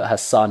she'd put her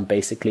son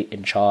basically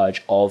in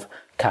charge of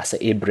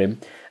Qasr Ibrim.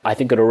 I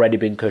think it had already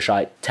been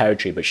Kushite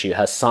territory, but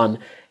her son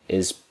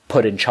is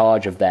put in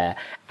charge of there.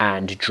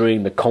 And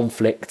during the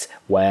conflict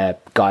where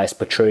Gaius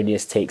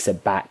Petronius takes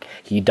it back,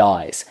 he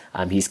dies.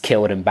 He's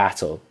killed in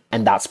battle.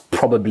 And that's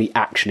probably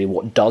actually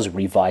what does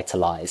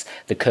revitalize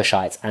the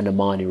Kushites and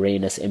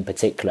Amarni-Renas in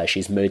particular.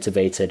 She's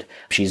motivated,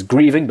 she's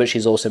grieving, but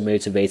she's also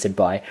motivated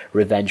by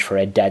revenge for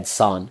her dead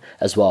son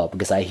as well,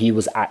 because he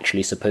was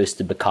actually supposed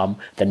to become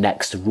the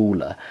next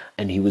ruler,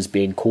 and he was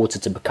being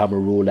courted to become a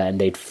ruler, and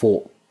they'd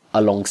fought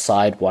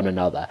alongside one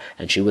another,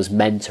 and she was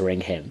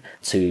mentoring him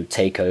to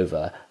take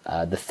over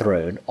the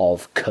throne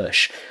of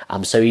Kush.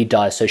 So he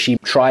dies. So she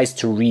tries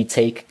to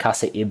retake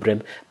Qasr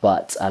Ibrim,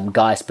 but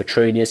Gaius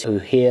Petronius, who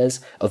hears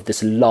of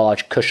this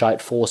large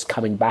Kushite force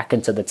coming back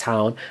into the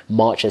town,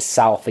 marches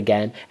south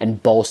again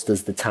and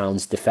bolsters the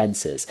town's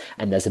defenses.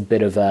 And there's a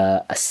bit of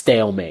a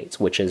stalemate,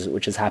 which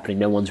is happening.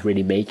 No one's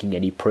really making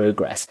any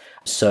progress.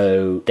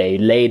 So they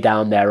lay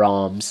down their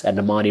arms, and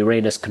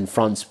Amarni-Renas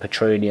confronts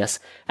Petronius,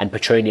 and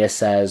Petronius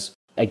says,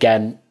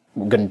 again,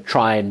 we're going to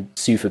try and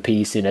sue for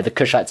peace. The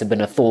Kushites have been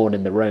a thorn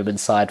in the Roman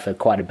side for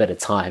quite a bit of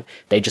time.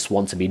 They just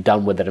want to be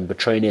done with it. And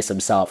Petronius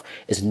himself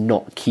is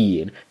not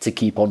keen to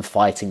keep on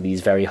fighting these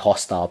very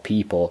hostile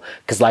people.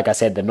 Because like I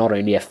said, they're not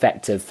only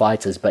effective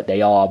fighters, but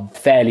they are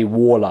fairly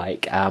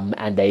warlike.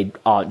 And they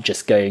aren't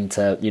just going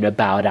to,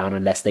 bow down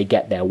unless they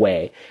get their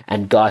way.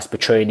 And Gaius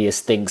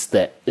Petronius thinks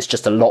that it's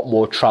just a lot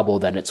more trouble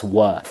than it's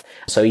worth.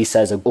 So he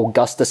says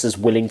Augustus is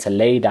willing to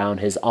lay down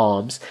his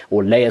arms,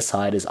 or lay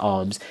aside his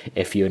arms,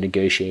 if you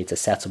negotiate a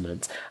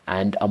settlement.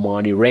 And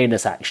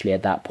Amarni-Renas actually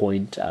at that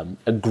point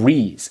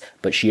agrees,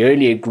 but she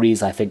only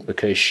agrees, I think,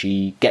 because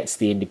she gets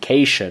the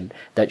indication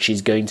that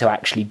she's going to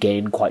actually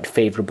gain quite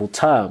favorable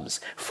terms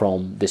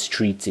from this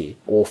treaty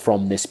or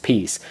from this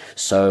peace.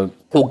 So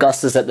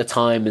Augustus at the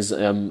time is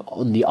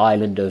on the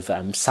island of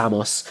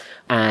Samos,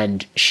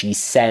 and she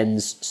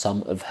sends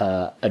some of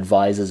her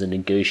advisors and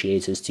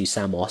negotiators to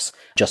Samos,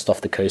 just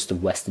off the coast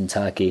of western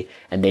Turkey,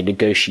 and they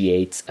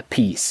negotiate a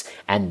peace.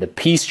 And the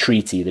peace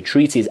treaty, the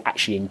treaty is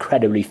actually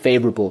incredibly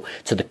favorable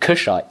to the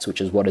Kushites, which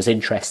is what is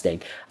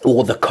interesting.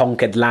 All the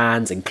conquered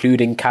lands,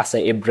 including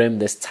Qasr Ibrim,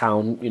 this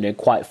town,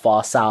 quite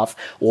far south,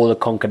 all the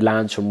conquered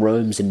lands from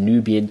Rome's and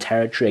Nubian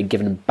territory are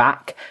given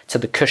back to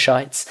the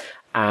Kushites.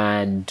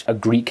 And a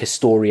Greek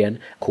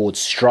historian called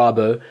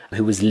Strabo,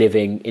 who was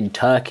living in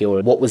Turkey,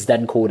 or what was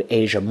then called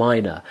Asia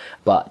Minor,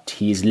 but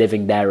he's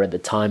living there at the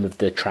time of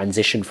the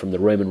transition from the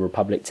Roman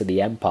Republic to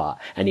the Empire,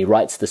 and he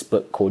writes this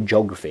book called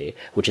Geography,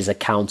 which is an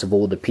account of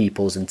all the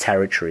peoples and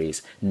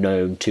territories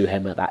known to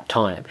him at that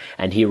time.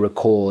 And he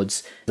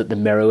records that the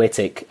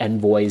Meroitic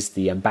envoys,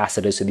 the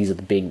ambassadors, so these are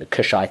being the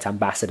Kushite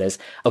ambassadors,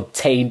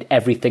 obtained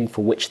everything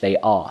for which they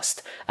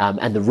asked,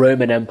 and the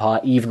Roman Empire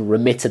even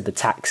remitted the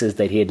taxes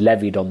that he had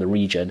levied on the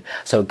region.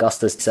 So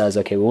Augustus says,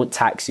 okay, we won't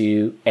tax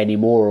you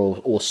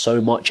anymore or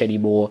so much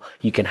anymore.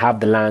 You can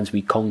have the lands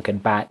we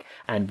conquered back,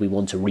 and we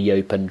want to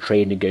reopen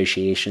trade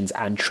negotiations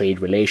and trade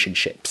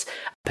relationships.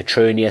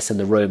 Petronius and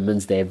the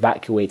Romans, they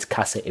evacuate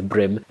Qasr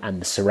Ibrim and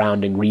the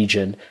surrounding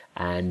region,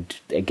 and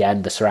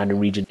again, the surrounding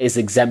region is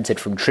exempted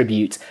from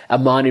tribute.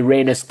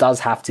 Amarni-Renas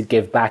does have to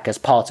give back, as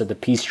part of the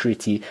peace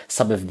treaty,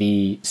 some of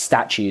the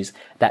statues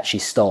that she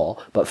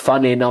stole, but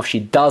funnily enough, she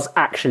does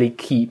actually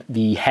keep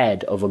the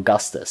head of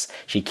Augustus.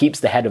 She keeps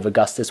the head of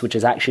Augustus, which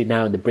is actually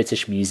now in the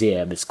British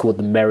Museum. It's called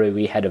the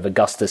Meroe head of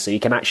Augustus, so you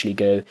can actually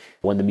go,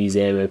 when the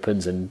museum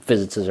opens and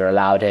visitors are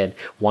allowed in,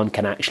 one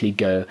can actually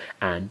go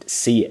and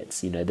see it.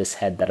 This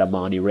head that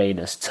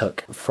Amarni-Renas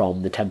took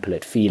from the temple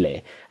at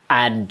Philae.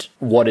 And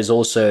what is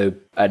also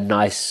a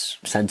nice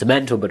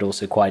sentimental but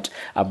also quite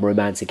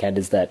romantic end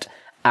is that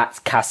at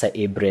Qasr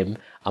Ibrim,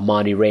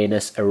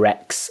 Amarni-Renas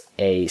erects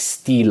a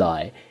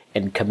stele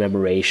in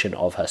commemoration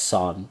of her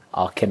son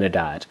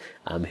Archinadad,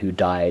 who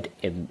died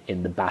in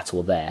the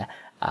battle there.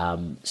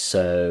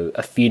 So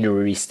a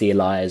funerary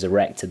stele is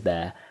erected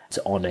there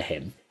to honor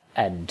him.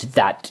 And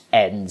that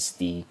ends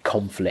the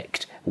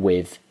conflict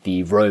with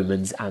the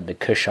Romans and the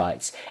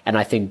Kushites. And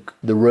I think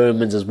the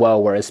Romans as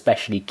well were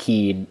especially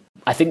keen.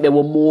 I think they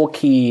were more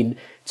keen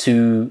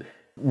to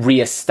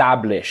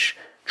re-establish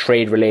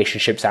trade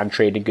relationships and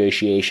trade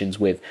negotiations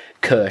with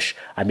Kush.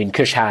 I mean,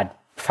 Kush had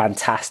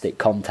fantastic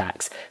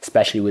contacts,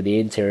 especially with the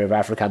interior of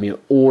Africa. I mean,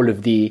 all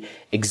of the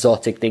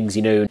exotic things,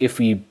 if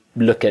we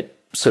look at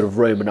sort of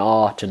Roman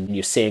art and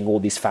you're seeing all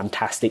these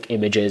fantastic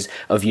images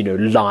of,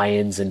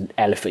 lions and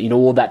elephant,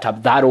 all that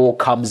type, that all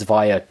comes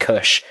via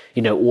Kush,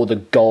 all the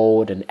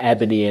gold and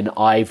ebony and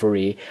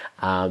ivory,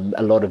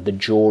 a lot of the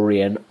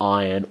jewelry and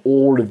iron,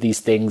 all of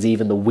these things,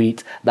 even the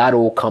wheat, that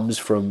all comes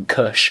from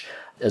Kush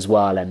as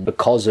well. And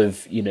because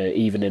of,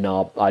 even in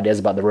our ideas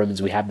about the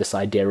Romans, we have this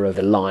idea of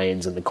the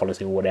lions and the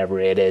Colosseum, whatever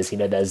it is,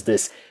 there's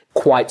this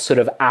quite sort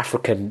of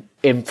African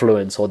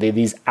influence, or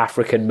these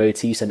African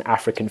motifs and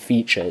African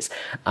features,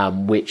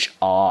 which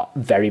are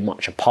very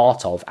much a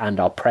part of and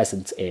are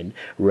present in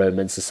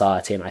Roman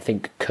society. And I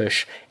think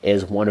Kush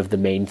is one of the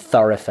main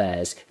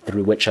thoroughfares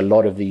through which a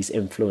lot of these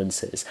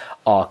influences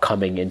are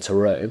coming into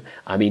Rome.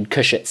 I mean,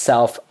 Kush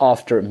itself,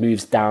 after it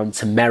moves down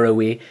to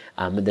Meroe,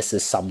 and this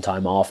is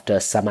sometime after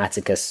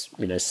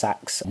Psammaticus,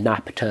 sacks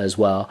Napata as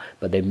well,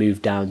 but they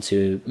move down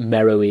to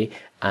Meroe,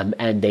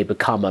 and they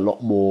become a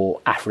lot more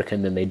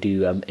African than they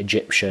do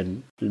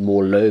Egyptian,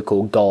 more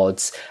local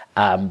gods,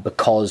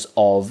 because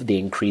of the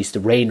increased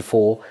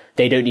rainfall.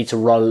 They don't need to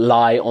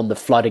rely on the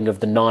flooding of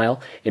the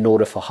Nile in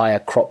order for higher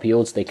crop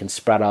yields. They can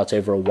spread out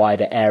over a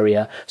wider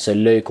area. So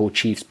local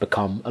chiefs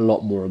become a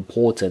lot more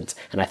important.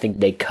 And I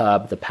think they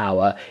curb the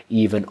power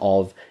even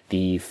of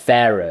the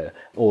pharaoh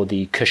or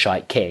the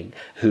Kushite king,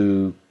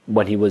 who,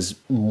 when he was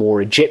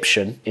more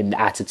Egyptian in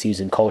attitudes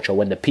and culture,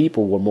 when the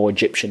people were more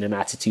Egyptian in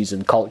attitudes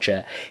and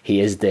culture, he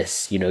is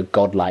this,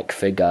 godlike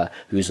figure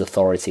whose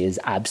authority is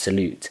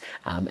absolute.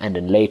 And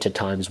in later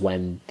times,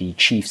 when the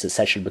chiefs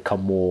essentially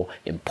become more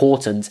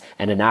important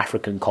and an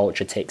African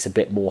culture takes a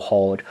bit more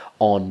hold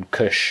on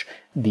Kush,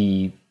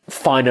 the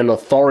final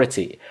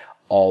authority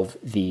of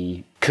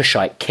the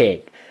Kushite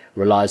king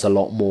relies a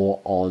lot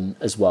more on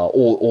as well,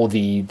 or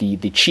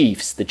the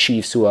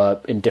chiefs who are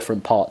in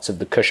different parts of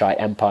the Kushite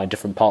Empire,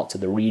 different parts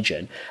of the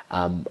region,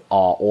 are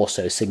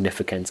also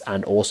significant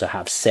and also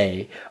have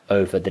say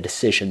over the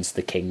decisions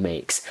the king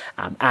makes,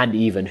 and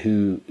even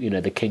who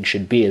the king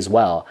should be as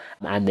well.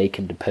 And they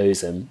can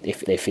depose him if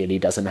they feel he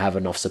doesn't have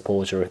enough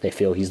support, or if they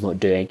feel he's not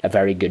doing a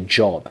very good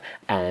job.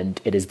 And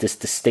it is this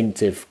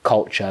distinctive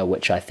culture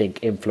which I think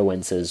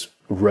influences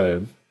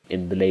Rome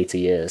in the later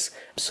years,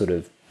 sort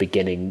of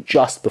beginning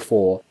just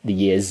before the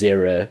year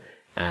 0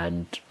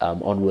 and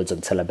onwards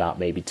until about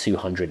maybe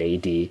 200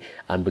 AD,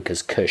 and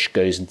because Kush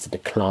goes into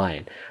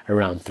decline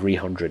around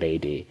 300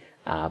 AD,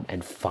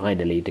 and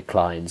finally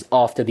declines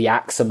after the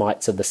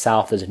Axumites of the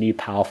south. There's a new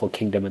powerful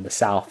kingdom in the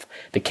south,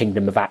 the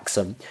kingdom of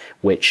Axum,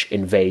 which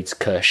invades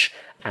Kush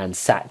and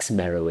sacks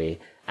Meroe,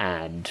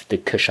 and the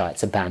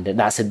Kushites abandon.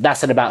 That's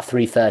at about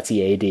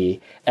 330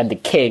 AD, and the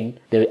king,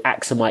 the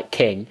Axumite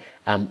king,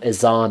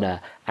 Ezana,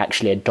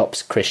 actually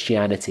adopts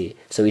Christianity.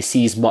 So he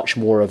sees much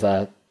more of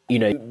a,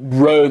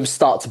 Rome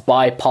starts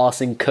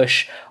bypassing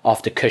Kush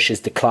after Kush is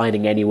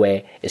declining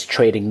anyway, is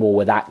trading more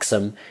with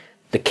Axum.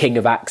 The king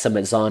of Axum,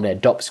 Ezana,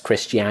 adopts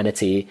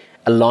Christianity,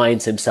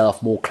 aligns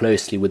himself more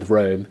closely with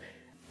Rome,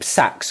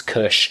 sacks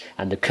Kush,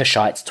 and the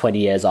Kushites 20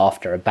 years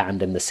after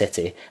abandon the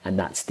city, and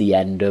that's the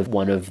end of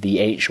one of the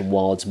ancient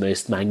world's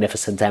most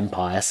magnificent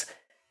empires.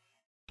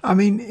 I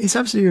mean, it's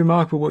absolutely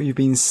remarkable what you've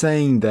been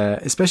saying there,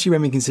 especially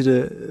when we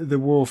consider the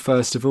war,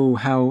 first of all,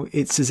 how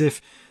it's as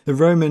if the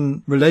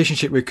Roman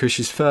relationship with Kush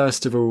is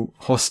first of all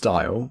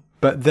hostile,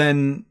 but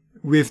then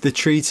with the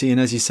treaty, and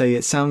as you say,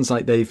 it sounds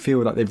like they feel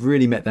like they've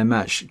really met their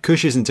match.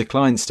 Kush isn't a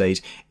client state.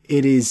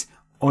 It is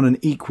on an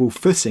equal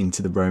footing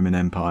to the Roman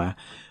Empire.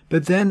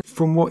 But then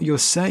from what you're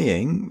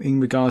saying in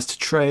regards to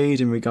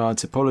trade, in regard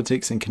to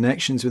politics and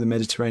connections with the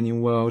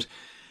Mediterranean world,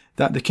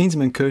 that the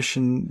Kingdom of Kush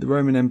and the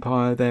Roman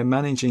Empire, they're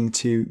managing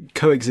to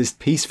coexist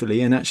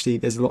peacefully, and actually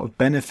there's a lot of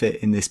benefit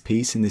in this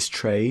peace, in this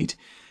trade.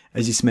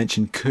 As you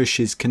mentioned,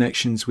 Kush's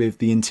connections with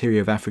the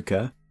interior of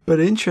Africa. But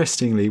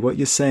interestingly, what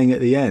you're saying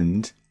at the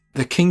end,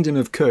 the Kingdom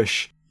of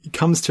Kush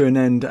comes to an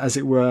end, as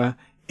it were,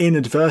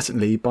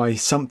 inadvertently by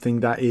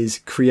something that is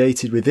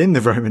created within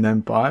the Roman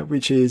Empire,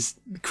 which is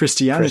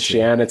Christianity.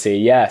 Christianity,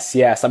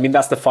 yes. I mean,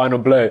 that's the final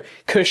blow.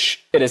 Kush,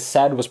 it is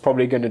said, was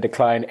probably going to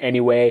decline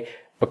anyway,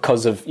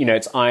 because of,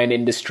 its iron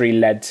industry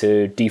led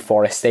to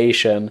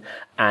deforestation,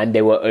 and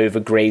they were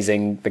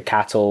overgrazing the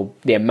cattle,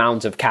 the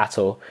amount of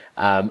cattle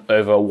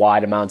over a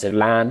wide amount of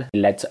land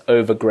led to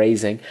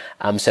overgrazing.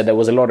 So there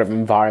was a lot of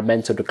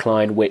environmental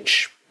decline,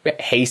 which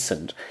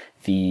hastened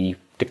the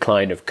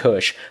decline of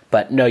Kush.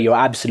 But no, you're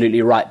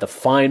absolutely right. The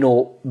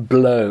final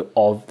blow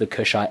of the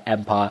Kushite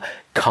Empire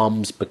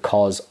comes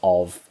because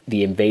of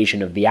the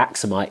invasion of the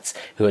Axumites,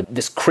 who are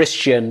this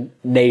Christian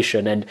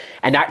nation. And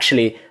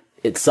actually,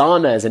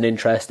 Ezana is an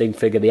interesting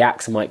figure, the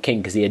Axumite king,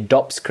 because he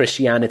adopts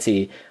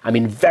Christianity, I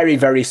mean, very,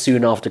 very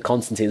soon after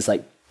Constantine. It's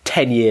like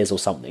 10 years or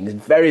something.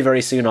 It's very,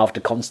 very soon after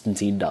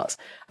Constantine does.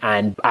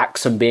 And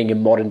Axum being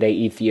in modern-day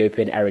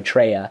Ethiopia and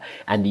Eritrea,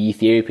 and the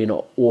Ethiopian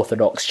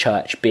Orthodox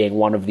Church being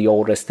one of the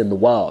oldest in the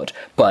world.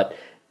 But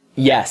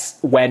Yes,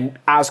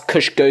 as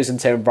Kush goes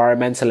into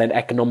environmental and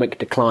economic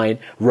decline,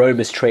 Rome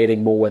is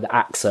trading more with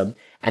Axum.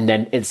 And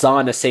then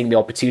Itzana, seeing the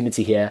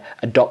opportunity here,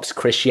 adopts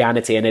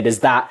Christianity. And it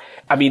is that,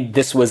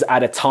 this was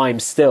at a time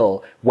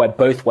still where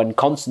both when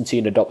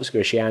Constantine adopts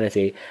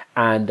Christianity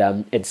and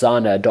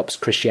Itzana adopts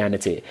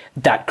Christianity,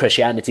 that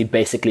Christianity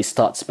basically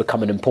starts to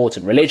become an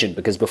important religion,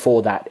 because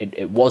before that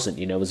it wasn't,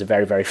 it was a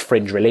very, very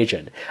fringe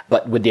religion.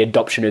 But with the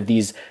adoption of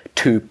these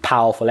two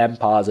powerful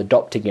empires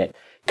adopting it,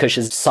 Kush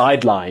is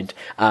sidelined.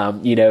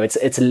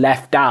 It's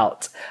left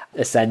out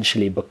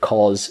essentially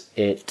because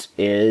it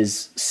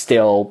is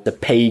still the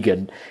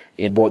pagan,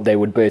 in what they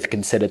would both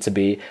consider to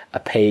be a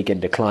pagan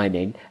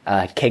declining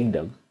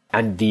kingdom.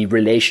 And the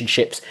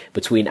relationships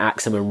between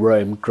Axum and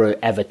Rome grow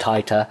ever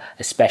tighter,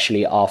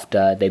 especially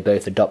after they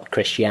both adopt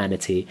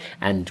Christianity,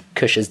 and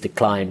Kush's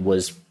decline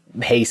was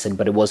hastened,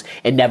 but it was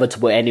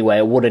inevitable anyway.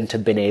 It wouldn't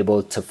have been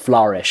able to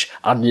flourish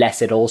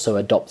unless it also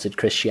adopted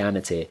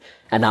Christianity.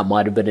 And that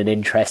might have been an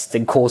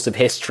interesting course of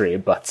history,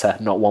 but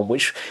not one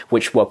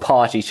which we're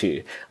party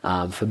to,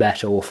 for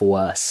better or for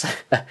worse.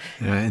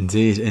 Yeah,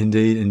 indeed.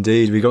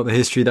 We got the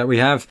history that we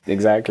have.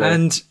 Exactly.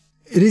 And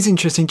it is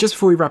interesting, just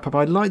before we wrap up,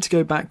 I'd like to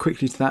go back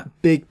quickly to that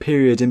big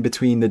period in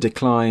between the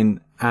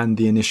decline and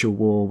the initial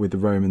war with the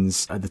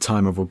Romans at the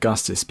time of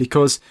Augustus,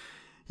 because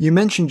you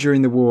mentioned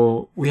during the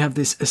war, we have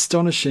this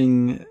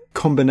astonishing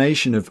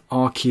combination of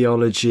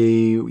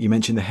archaeology. You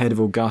mentioned the head of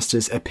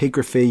Augustus,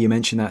 epigraphy, you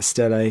mentioned that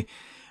stele,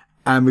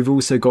 and we've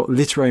also got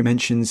literary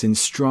mentions in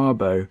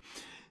Strabo.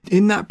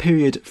 In that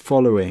period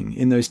following,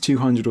 in those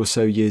 200 or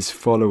so years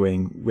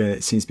following, where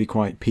it seems to be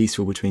quite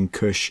peaceful between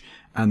Kush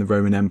and the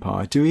Roman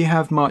Empire, do we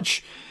have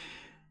much,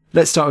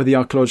 let's start with the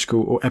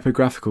archaeological or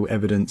epigraphical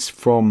evidence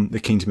from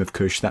the Kingdom of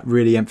Kush that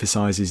really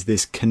emphasises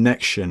this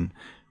connection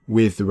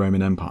with the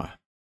Roman Empire?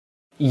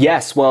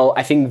 Yes, well,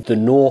 I think the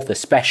north,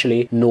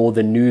 especially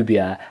northern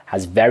Nubia,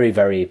 has very,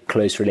 very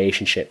close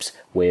relationships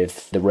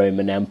with the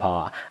Roman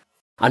Empire.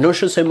 I'm not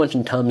sure so much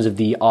in terms of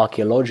the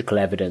archaeological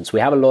evidence. We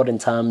have a lot in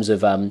terms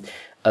of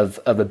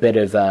a bit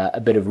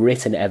of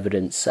written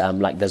evidence.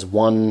 Like there's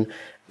one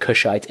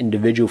Kushite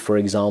individual, for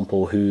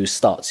example,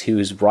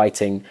 who's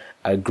writing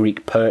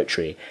Greek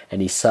poetry, and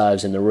he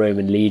serves in the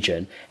Roman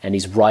legion, and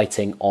he's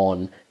writing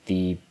on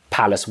the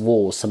palace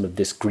walls some of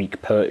this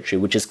Greek poetry,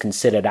 which is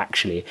considered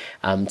actually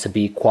to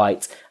be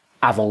quite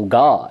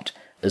avant-garde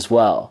as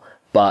well.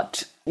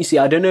 But you see,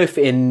 I don't know if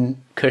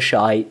in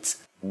Kushite,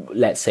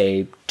 let's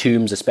say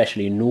tombs,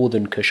 especially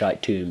northern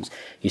Kushite tombs,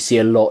 you see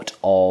a lot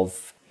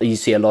of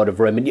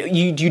Roman.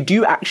 You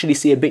do actually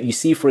see a bit. You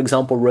see, for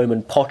example,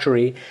 Roman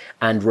pottery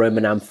and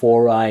Roman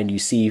amphorae, and you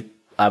see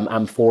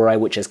amphorae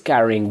which is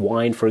carrying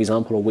wine, for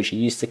example, or which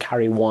used to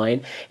carry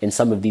wine in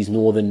some of these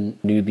northern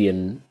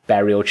Nubian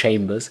burial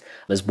chambers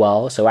as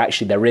well. So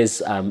actually there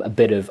is a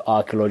bit of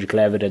archaeological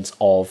evidence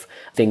of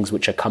things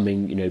which are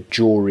coming,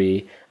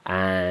 jewelry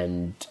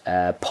and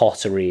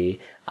pottery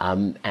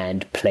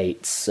and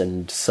plates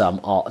and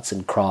some arts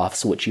and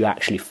crafts which you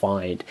actually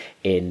find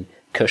in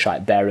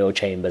Kushite burial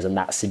chambers, and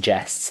that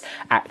suggests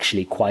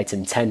actually quite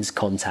intense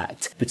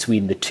contact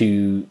between the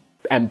two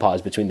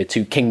empires, between the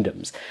two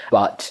kingdoms.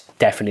 But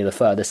definitely the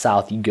further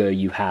south you go,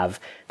 you have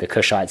the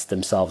Kushites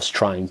themselves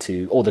trying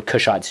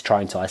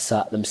to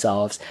assert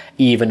themselves,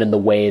 even in the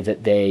way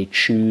that they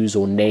choose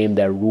or name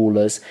their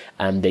rulers,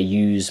 and they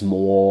use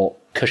more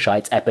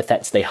Kushite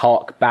epithets. They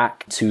hark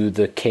back to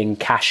the king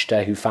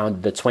Kashta, who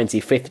founded the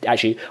 25th,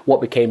 actually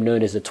what became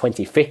known as the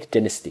 25th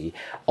dynasty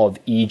of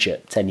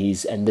Egypt, and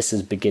this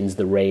begins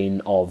the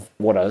reign of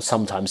what are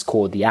sometimes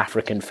called the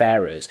African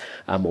pharaohs,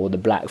 or the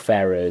Black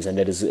pharaohs, and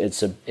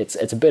it's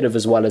a bit of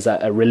as well as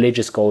a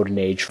religious golden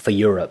age for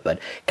Europe. But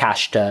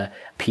Kashta,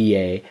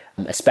 Pa,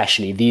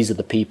 especially, these are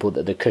the people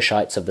that the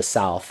Kushites of the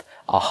south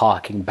are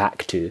harking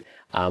back to,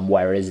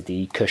 whereas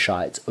the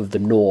Kushites of the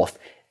north,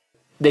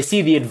 they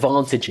see the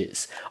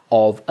advantages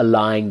of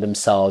allying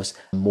themselves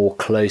more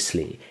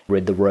closely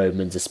with the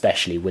Romans,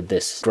 especially with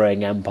this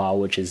growing empire,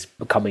 which is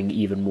becoming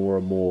even more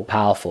and more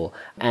powerful.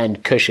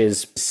 And Kush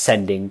is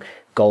sending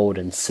gold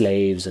and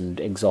slaves and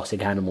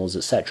exotic animals,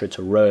 etc.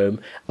 to Rome.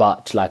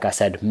 But like I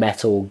said,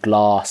 metal,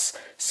 glass,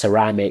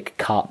 ceramic,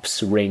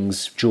 cups,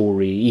 rings,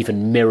 jewelry,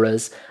 even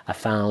mirrors are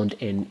found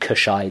in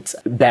Kushite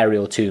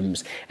burial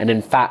tombs. And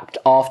in fact,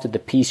 after the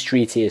peace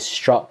treaty is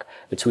struck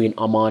between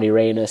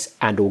Arminianus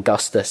and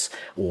Augustus,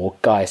 or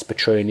Gaius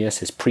Petronius,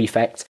 his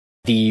prefect,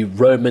 the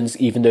Romans,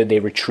 even though they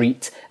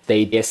retreat,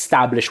 they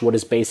establish what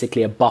is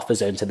basically a buffer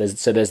zone. So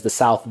there's the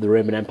south of the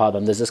Roman Empire,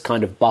 then there's this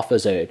kind of buffer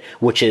zone,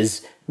 which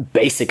is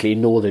basically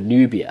northern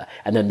Nubia,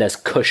 and then there's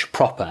Kush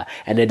proper,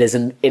 and it is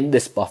in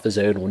this buffer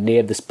zone, or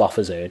near this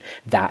buffer zone,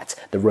 that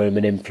the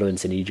Roman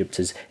influence in Egypt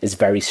is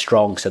very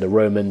strong. So the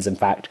Romans, in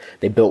fact,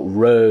 they built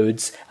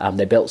roads,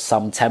 they built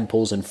some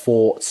temples and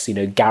forts,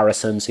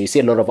 garrisons. So you see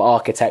a lot of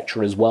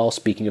architecture as well.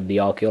 Speaking of the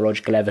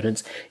archaeological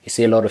evidence, you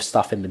see a lot of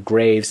stuff in the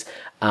graves.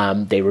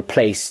 They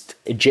replaced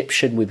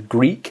Egyptian with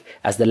Greek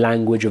as the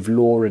language of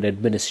law and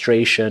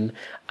administration.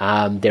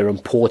 They're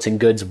importing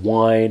goods,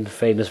 wine,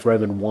 famous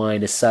Roman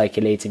wine is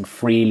circulating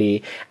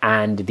freely,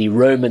 and the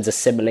Romans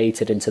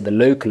assimilated into the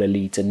local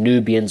elite, and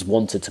Nubians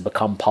wanted to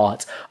become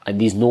part, and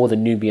these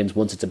northern Nubians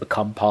wanted to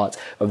become part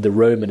of the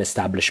Roman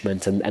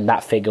establishment, and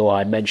that figure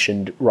I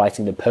mentioned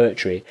writing the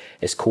poetry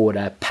is called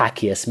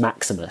Pacius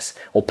Maximus,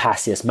 or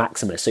Pacius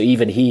Maximus. So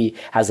even he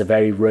has a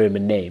very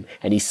Roman name,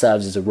 and he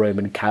serves as a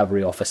Roman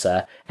cavalry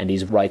officer, and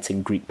he's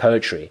writing Greek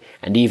poetry.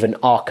 And even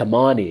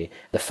Arkamani,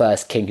 the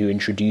first king who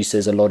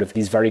introduces a lot of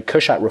these very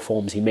Kushite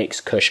reforms, he makes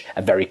Kush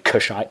a very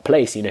Kushite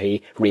place.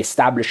 He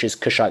reestablishes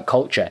Kushite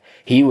culture.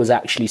 He was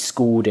actually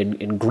schooled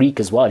in Greek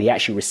as well. He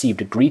actually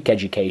received a Greek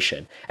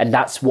education. And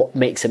that's what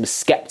makes him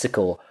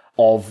skeptical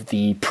of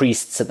the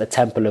priests at the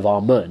Temple of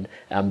Amun.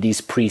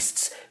 These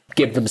priests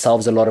give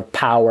themselves a lot of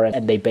power,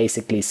 and they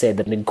basically say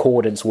that in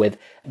accordance with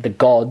the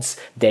gods,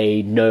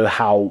 they know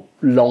how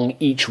long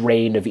each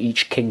reign of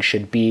each king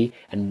should be,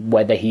 and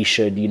whether he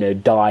should,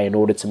 die in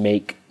order to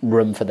make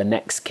room for the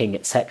next king,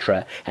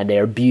 etc. And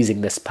they're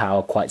abusing this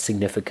power quite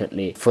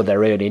significantly for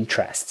their own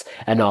interests.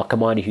 And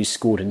Arkamani, who's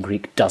schooled in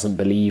Greek, doesn't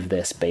believe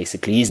this,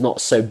 basically. He's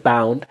not so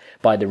bound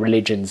by the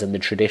religions and the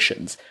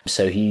traditions.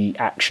 So he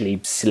actually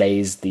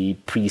slays the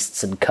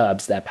priests and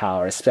curbs their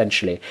power,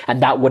 essentially.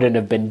 And that wouldn't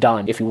have been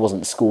done if he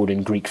wasn't schooled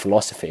in Greek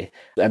philosophy.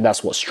 And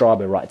that's what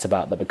Strabo writes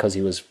about, that because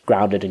he was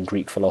grounded in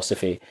Greek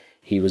philosophy,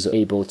 he was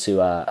able to,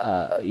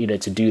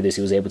 to do this.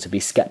 He was able to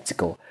be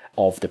skeptical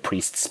of the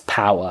priest's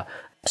power.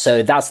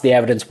 So that's the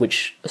evidence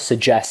which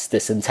suggests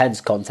this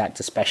intense contact,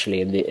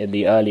 especially in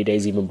the early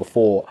days, even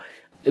before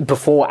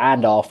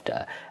and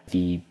after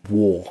the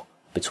war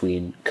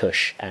between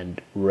Kush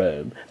and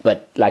Rome.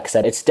 But like I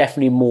said, it's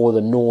definitely more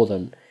the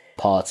northern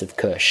part of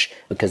Kush,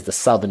 because the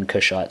southern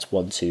Kushites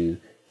want to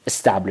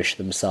establish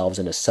themselves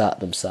and assert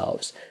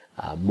themselves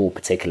more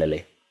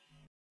particularly.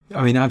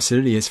 I mean,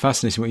 absolutely. It's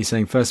fascinating what you're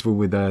saying. First of all,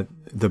 with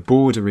the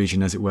border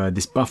region, as it were,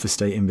 this buffer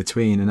state in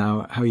between, and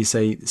how you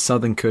say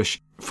Southern Kush,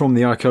 from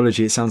the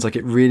archaeology, it sounds like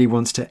it really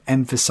wants to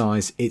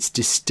emphasize its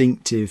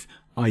distinctive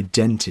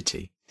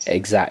identity.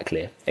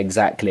 Exactly.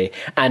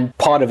 And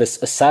part of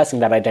us asserting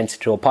that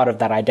identity, or part of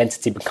that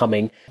identity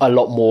becoming a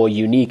lot more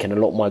unique and a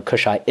lot more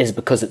Kushite, is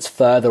because it's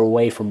further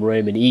away from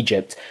Rome and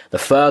Egypt. The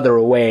further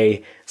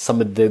away some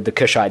of the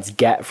Kushites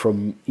get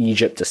from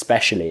Egypt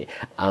especially,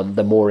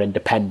 the more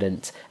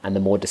independent and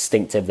the more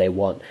distinctive they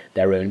want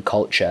their own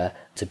culture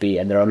to be.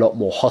 And they're a lot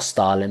more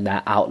hostile in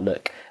their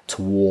outlook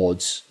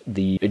towards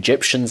the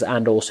Egyptians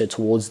and also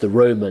towards the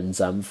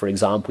Romans. For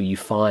example, you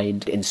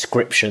find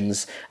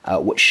inscriptions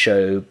which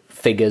show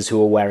figures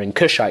who are wearing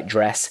Kushite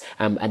dress,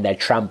 and they're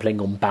trampling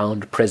on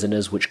bound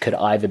prisoners, which could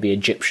either be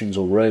Egyptians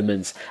or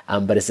Romans,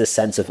 but it's a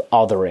sense of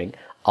othering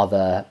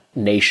other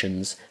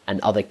nations and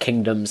other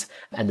kingdoms.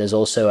 And there's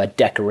also a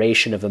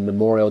decoration of a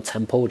memorial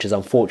temple, which is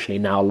unfortunately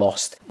now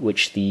lost,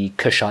 which the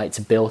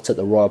Kushites built at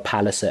the royal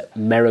palace at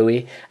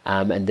Meroe,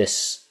 and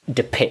this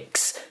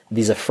depicts,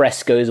 these are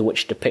frescoes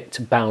which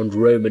depict bound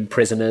Roman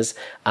prisoners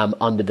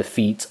under the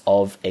feet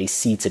of a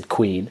seated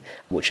queen,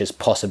 which is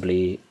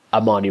possibly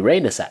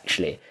Amani-Renus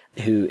actually,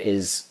 who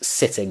is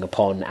sitting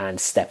upon and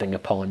stepping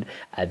upon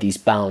these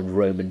bound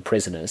Roman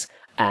prisoners.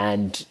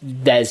 And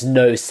there's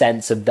no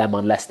sense of them,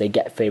 unless they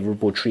get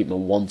favorable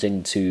treatment,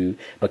 wanting to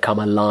become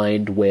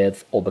aligned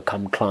with or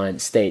become client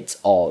states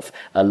of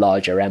a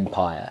larger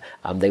empire.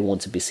 They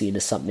want to be seen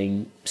as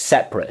something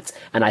separate.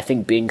 And I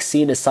think being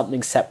seen as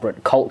something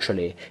separate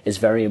culturally is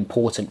very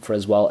important for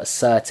as well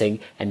asserting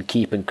and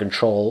keeping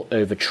control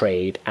over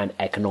trade and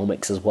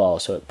economics as well.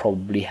 So it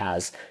probably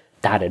has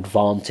that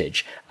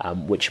advantage,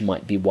 which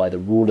might be why the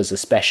rulers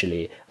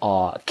especially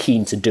are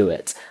keen to do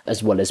it,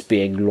 as well as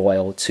being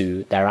loyal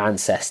to their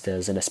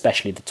ancestors, and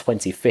especially the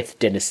 25th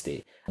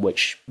dynasty,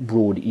 which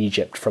ruled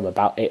Egypt from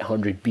about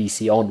 800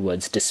 BC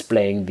onwards,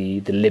 displaying the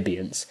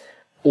Libyans.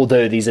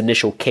 Although these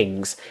initial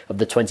kings of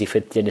the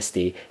 25th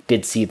dynasty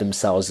did see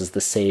themselves as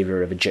the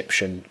savior of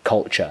Egyptian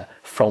culture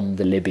from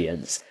the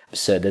Libyans.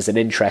 So there's an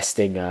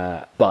interesting,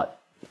 but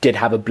did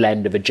have a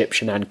blend of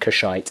Egyptian and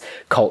Kushite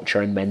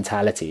culture and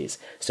mentalities.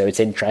 So it's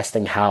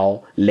interesting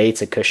how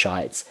later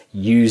Kushites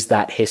use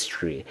that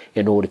history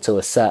in order to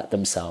assert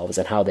themselves,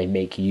 and how they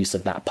make use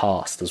of that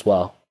past as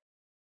well.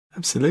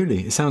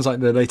 Absolutely. It sounds like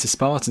the later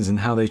Spartans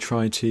and how they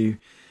try to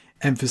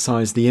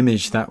emphasize the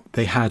image that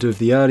they had of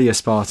the earlier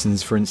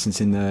Spartans, for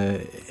instance, in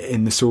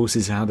the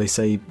sources, how they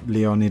say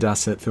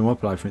Leonidas at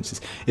Thermopylae, for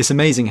instance. It's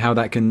amazing how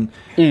that can,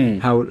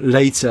 how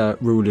later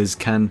rulers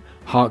can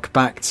hark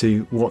back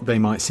to what they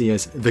might see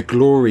as the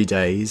glory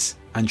days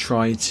and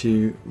try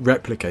to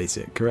replicate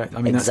it, correct?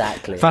 I mean,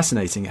 exactly. That's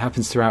fascinating. It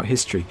happens throughout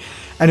history.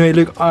 Anyway,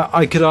 look,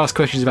 I could ask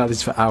questions about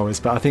this for hours,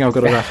 but I think I've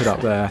got to wrap it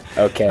up there.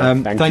 Okay,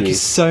 thank you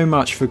so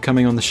much for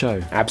coming on the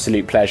show.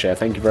 Absolute pleasure.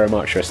 Thank you very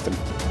much, Tristan.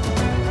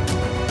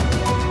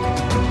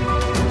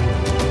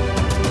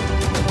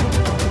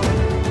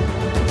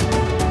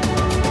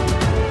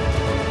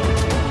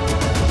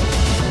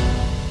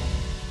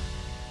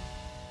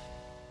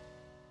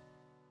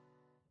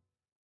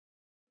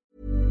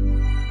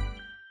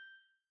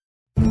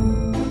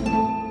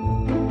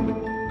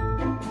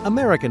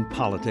 American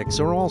politics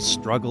are all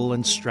struggle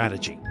and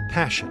strategy,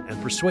 passion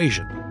and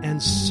persuasion,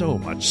 and so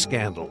much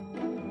scandal.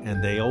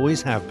 And they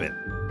always have been.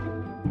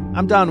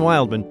 I'm Don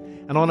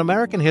Wildman, and on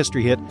American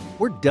History Hit,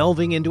 we're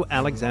delving into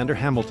Alexander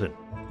Hamilton,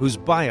 whose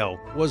bio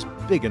was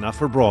big enough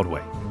for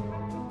Broadway.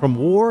 From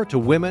war to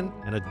women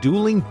and a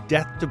dueling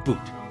death to boot,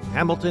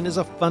 Hamilton is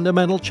a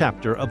fundamental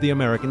chapter of the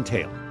American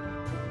tale.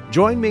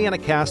 Join me and a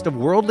cast of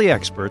worldly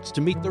experts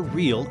to meet the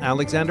real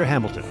Alexander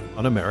Hamilton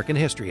on American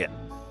History Hit,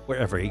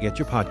 wherever you get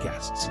your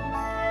podcasts.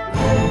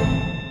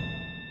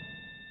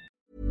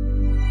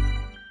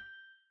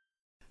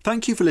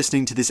 Thank you for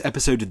listening to this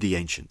episode of The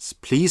Ancients.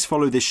 Please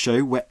follow this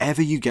show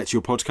wherever you get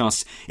your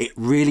podcasts. It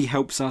really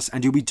helps us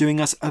and you'll be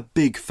doing us a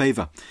big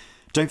favour.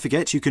 Don't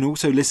forget, you can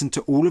also listen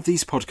to all of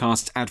these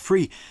podcasts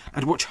ad-free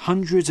and watch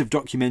hundreds of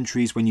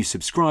documentaries when you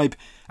subscribe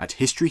at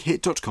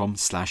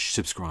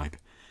historyhit.com/subscribe.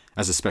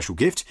 As a special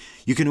gift,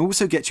 you can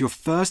also get your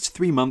first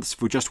 3 months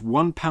for just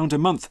 £1 a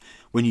month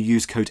when you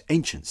use code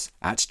ANCIENTS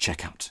at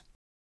checkout.